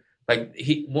up. And like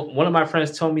one of my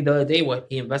friends told me the other day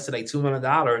he invested like $2 million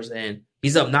and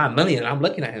he's up $9 million. And I'm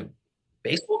looking at him,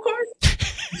 baseball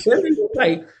cards?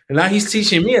 Like, and now he's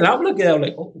teaching me, and I'm looking at him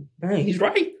like, oh man, he's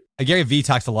right. Gary Vee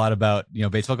talks a lot about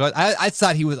baseball cards. I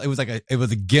thought it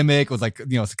was a gimmick. It was like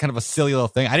it's kind of a silly little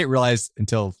thing. I didn't realize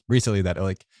until recently that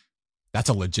like that's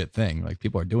a legit thing. Like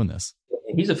people are doing this.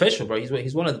 He's official, bro.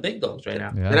 He's one of the big dogs right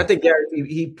now. Yeah. And I think Gary,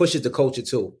 he pushes the culture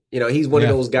too. He's one of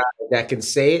those guys that can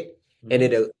say it and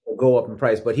it'll go up in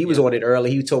price. But he was on it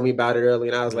early. He told me about it early,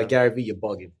 and I was like, Gary V, you're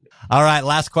bugging. All right,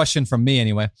 last question from me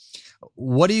anyway.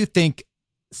 What do you think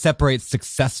separates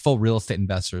successful real estate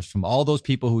investors from all those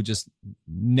people who just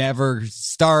never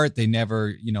start? They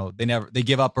never, they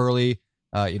give up early.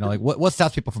 Like what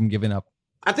stops people from giving up?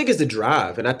 I think it's the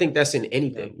drive, and I think that's in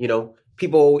anything.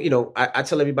 People, I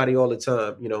tell everybody all the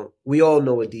time, we all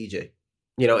know a DJ,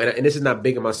 and this is not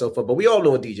bigging myself up, but we all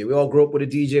know a DJ. We all grew up with a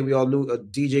DJ. We all knew a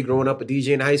DJ growing up, a DJ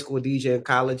in high school, a DJ in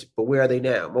college. But where are they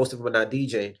now? Most of them are not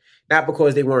DJing, not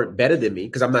because they weren't better than me,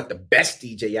 because I'm not the best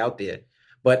DJ out there,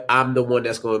 but I'm the one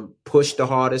that's going to push the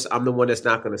hardest. I'm the one that's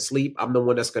not going to sleep. I'm the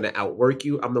one that's going to outwork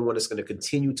you. I'm the one that's going to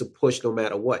continue to push no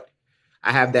matter what.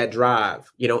 I have that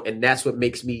drive, and that's what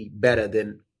makes me better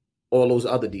than all those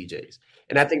other DJs.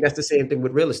 And I think that's the same thing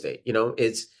with real estate.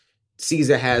 It's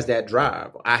Caesar has that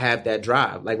drive. I have that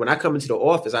drive. Like when I come into the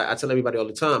office, I tell everybody all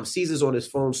the time, Caesar's on his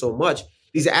phone so much.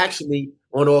 He's actually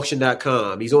on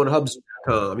auction.com. He's on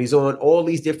Hubs.com. He's on all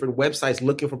these different websites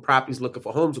looking for properties, looking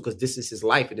for homes, because this is his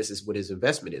life and this is what his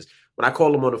investment is. When I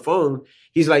call him on the phone,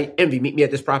 he's like, Envy, meet me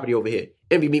at this property over here.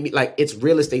 Envy, meet me. Like it's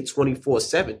real estate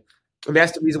 24/7. And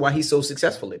that's the reason why he's so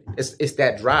successful in it. It's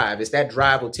that drive. It's that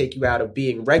drive will take you out of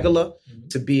being regular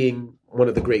to being one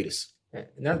of the greatest.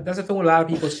 And that's the thing with a lot of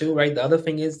people too, right? The other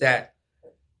thing is that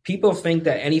people think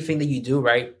that anything that you do,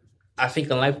 right? I think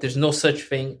in life, there's no such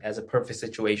thing as a perfect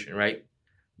situation, right?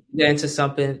 You get into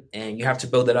something and you have to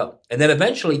build it up. And then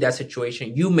eventually that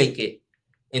situation, you make it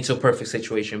into a perfect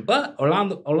situation. But along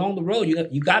the road,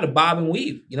 you got to bob and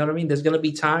weave. You know what I mean? There's going to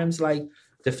be times like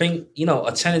the thing,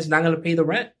 a tenant's not going to pay the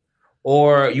rent.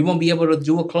 Or you won't be able to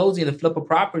do a closing and flip a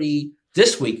property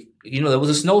this week. There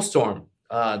was a snowstorm.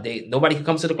 Nobody can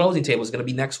come to the closing table. It's going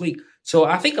to be next week. So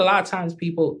I think a lot of times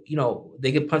people,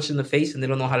 they get punched in the face and they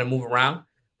don't know how to move around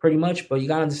pretty much. But you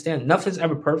got to understand, nothing's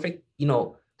ever perfect.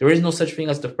 There is no such thing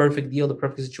as the perfect deal, the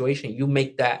perfect situation. You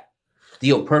make that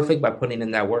deal perfect by putting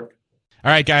in that work. All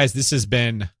right, guys, this has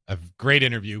been a great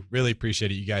interview. Really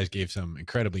appreciate it. You guys gave some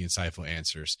incredibly insightful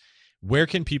answers. Where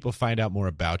can people find out more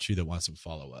about you that want some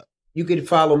follow-up? You can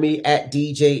follow me at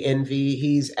DJ Envy.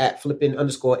 He's at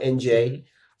flipping_NJ.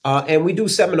 And we do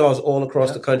seminars all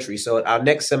across the country. So our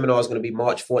next seminar is going to be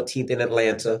March 14th in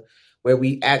Atlanta, where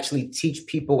we actually teach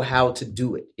people how to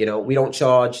do it. We don't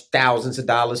charge thousands of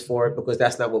dollars for it because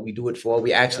that's not what we do it for.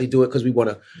 We actually do it because we want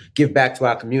to give back to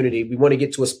our community. We want to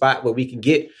get to a spot where we can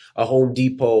get a Home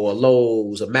Depot, a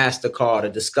Lowe's, a MasterCard, a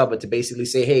Discover to basically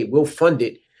say, hey, we'll fund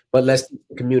it, but let's teach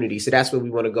the community. So that's where we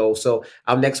want to go. So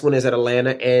our next one is at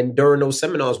Atlanta. And during those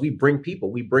seminars, we bring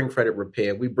people. We bring credit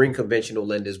repair. We bring conventional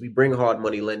lenders. We bring hard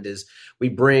money lenders. We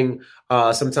bring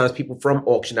sometimes people from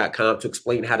auction.com to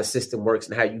explain how the system works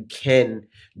and how you can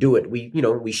do it.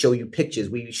 We show you pictures.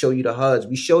 We show you the HUDs.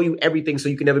 We show you everything so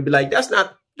you can never be like, that's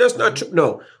not true.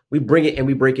 No, we bring it and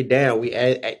we break it down. We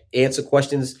answer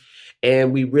questions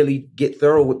and we really get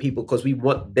thorough with people because we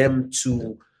want them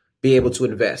to be able to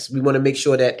invest. We want to make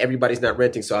sure that everybody's not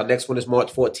renting. So our next one is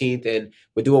March 14th, and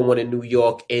we're doing one in New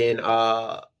York in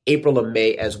April or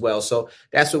May as well. So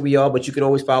that's what we are, but you can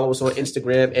always follow us on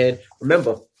Instagram. And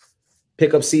remember,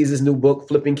 pick up Caesar's new book,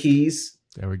 Flipping Keys.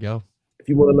 There we go. If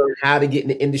you want to learn how to get in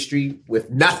the industry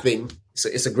with nothing,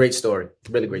 it's a great story,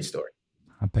 really great story.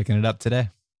 I'm picking it up today.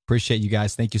 Appreciate you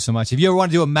guys. Thank you so much. If you ever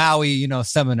want to do a Maui,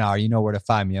 seminar, you know where to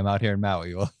find me. I'm out here in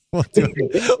Maui.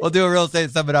 We'll do a real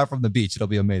estate seminar from the beach. It'll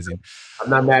be amazing. I'm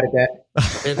not mad at that.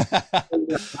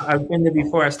 I've been there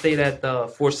before. I stayed at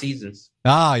the Four Seasons.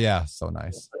 Ah, yeah. So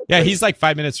nice. Yeah, he's like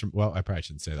 5 minutes from, well, I probably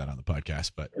shouldn't say that on the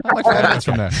podcast, but I'm like 5 minutes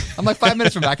from there. I'm like 5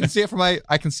 minutes from there. I can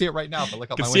see it right now, but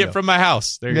look out my window. See it from my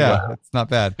house. There you go. It's not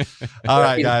bad. All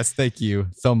right, guys. Thank you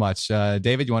so much.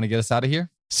 David, you want to get us out of here?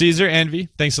 Caesar, Envy.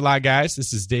 Thanks a lot, guys.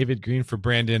 This is David Green for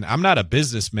Brandon. I'm not a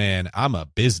businessman. I'm a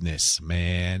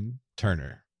businessman.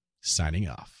 Turner. Signing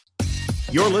off.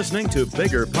 You're listening to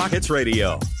Bigger Pockets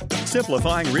Radio,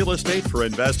 simplifying real estate for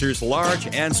investors large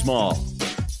and small.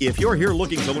 If you're here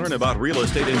looking to learn about real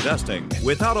estate investing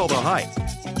without all the hype,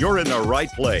 you're in the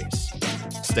right place.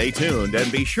 Stay tuned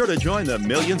and be sure to join the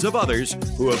millions of others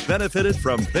who have benefited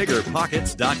from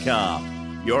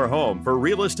BiggerPockets.com, your home for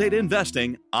real estate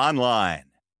investing online.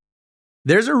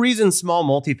 There's a reason small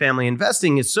multifamily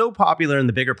investing is so popular in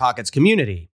the Bigger Pockets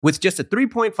community. With just a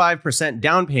 3.5%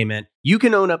 down payment, you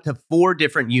can own up to 4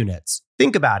 different units.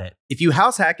 Think about it. If you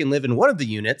house hack and live in one of the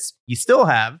units, you still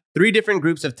have 3 different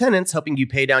groups of tenants helping you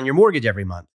pay down your mortgage every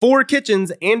month. 4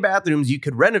 kitchens and bathrooms you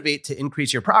could renovate to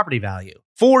increase your property value.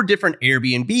 4 different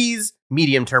Airbnbs,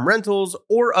 medium-term rentals,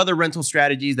 or other rental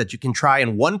strategies that you can try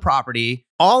in one property,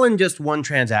 all in just one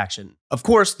transaction. Of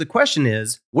course, the question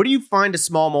is, where do you find a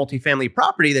small multifamily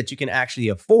property that you can actually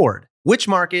afford? Which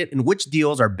market and which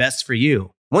deals are best for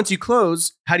you? Once you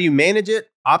close, how do you manage it,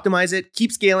 optimize it,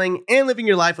 keep scaling, and living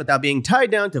your life without being tied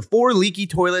down to 4 leaky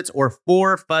toilets or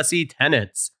 4 fussy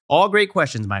tenants? All great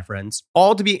questions, my friends.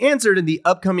 All to be answered in the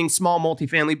upcoming Small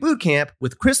Multifamily Bootcamp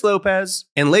with Chris Lopez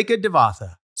and Leica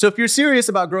Devatha. So if you're serious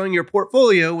about growing your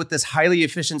portfolio with this highly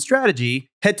efficient strategy,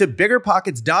 head to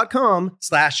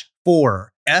biggerpockets.com/4,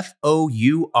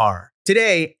 F-O-U-R,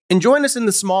 today and join us in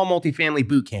the Small Multifamily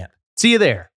Bootcamp. See you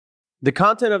there. The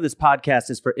content of this podcast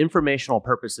is for informational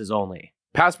purposes only.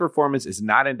 Past performance is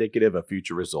not indicative of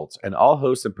future results, and all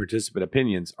host and participant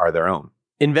opinions are their own.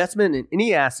 Investment in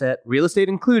any asset, real estate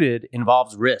included,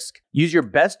 involves risk. Use your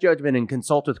best judgment and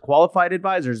consult with qualified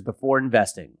advisors before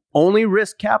investing. Only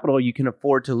risk capital you can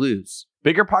afford to lose.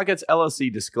 Bigger Pockets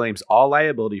LLC disclaims all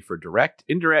liability for direct,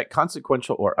 indirect,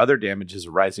 consequential, or other damages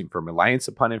arising from reliance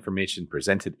upon information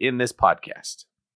presented in this podcast.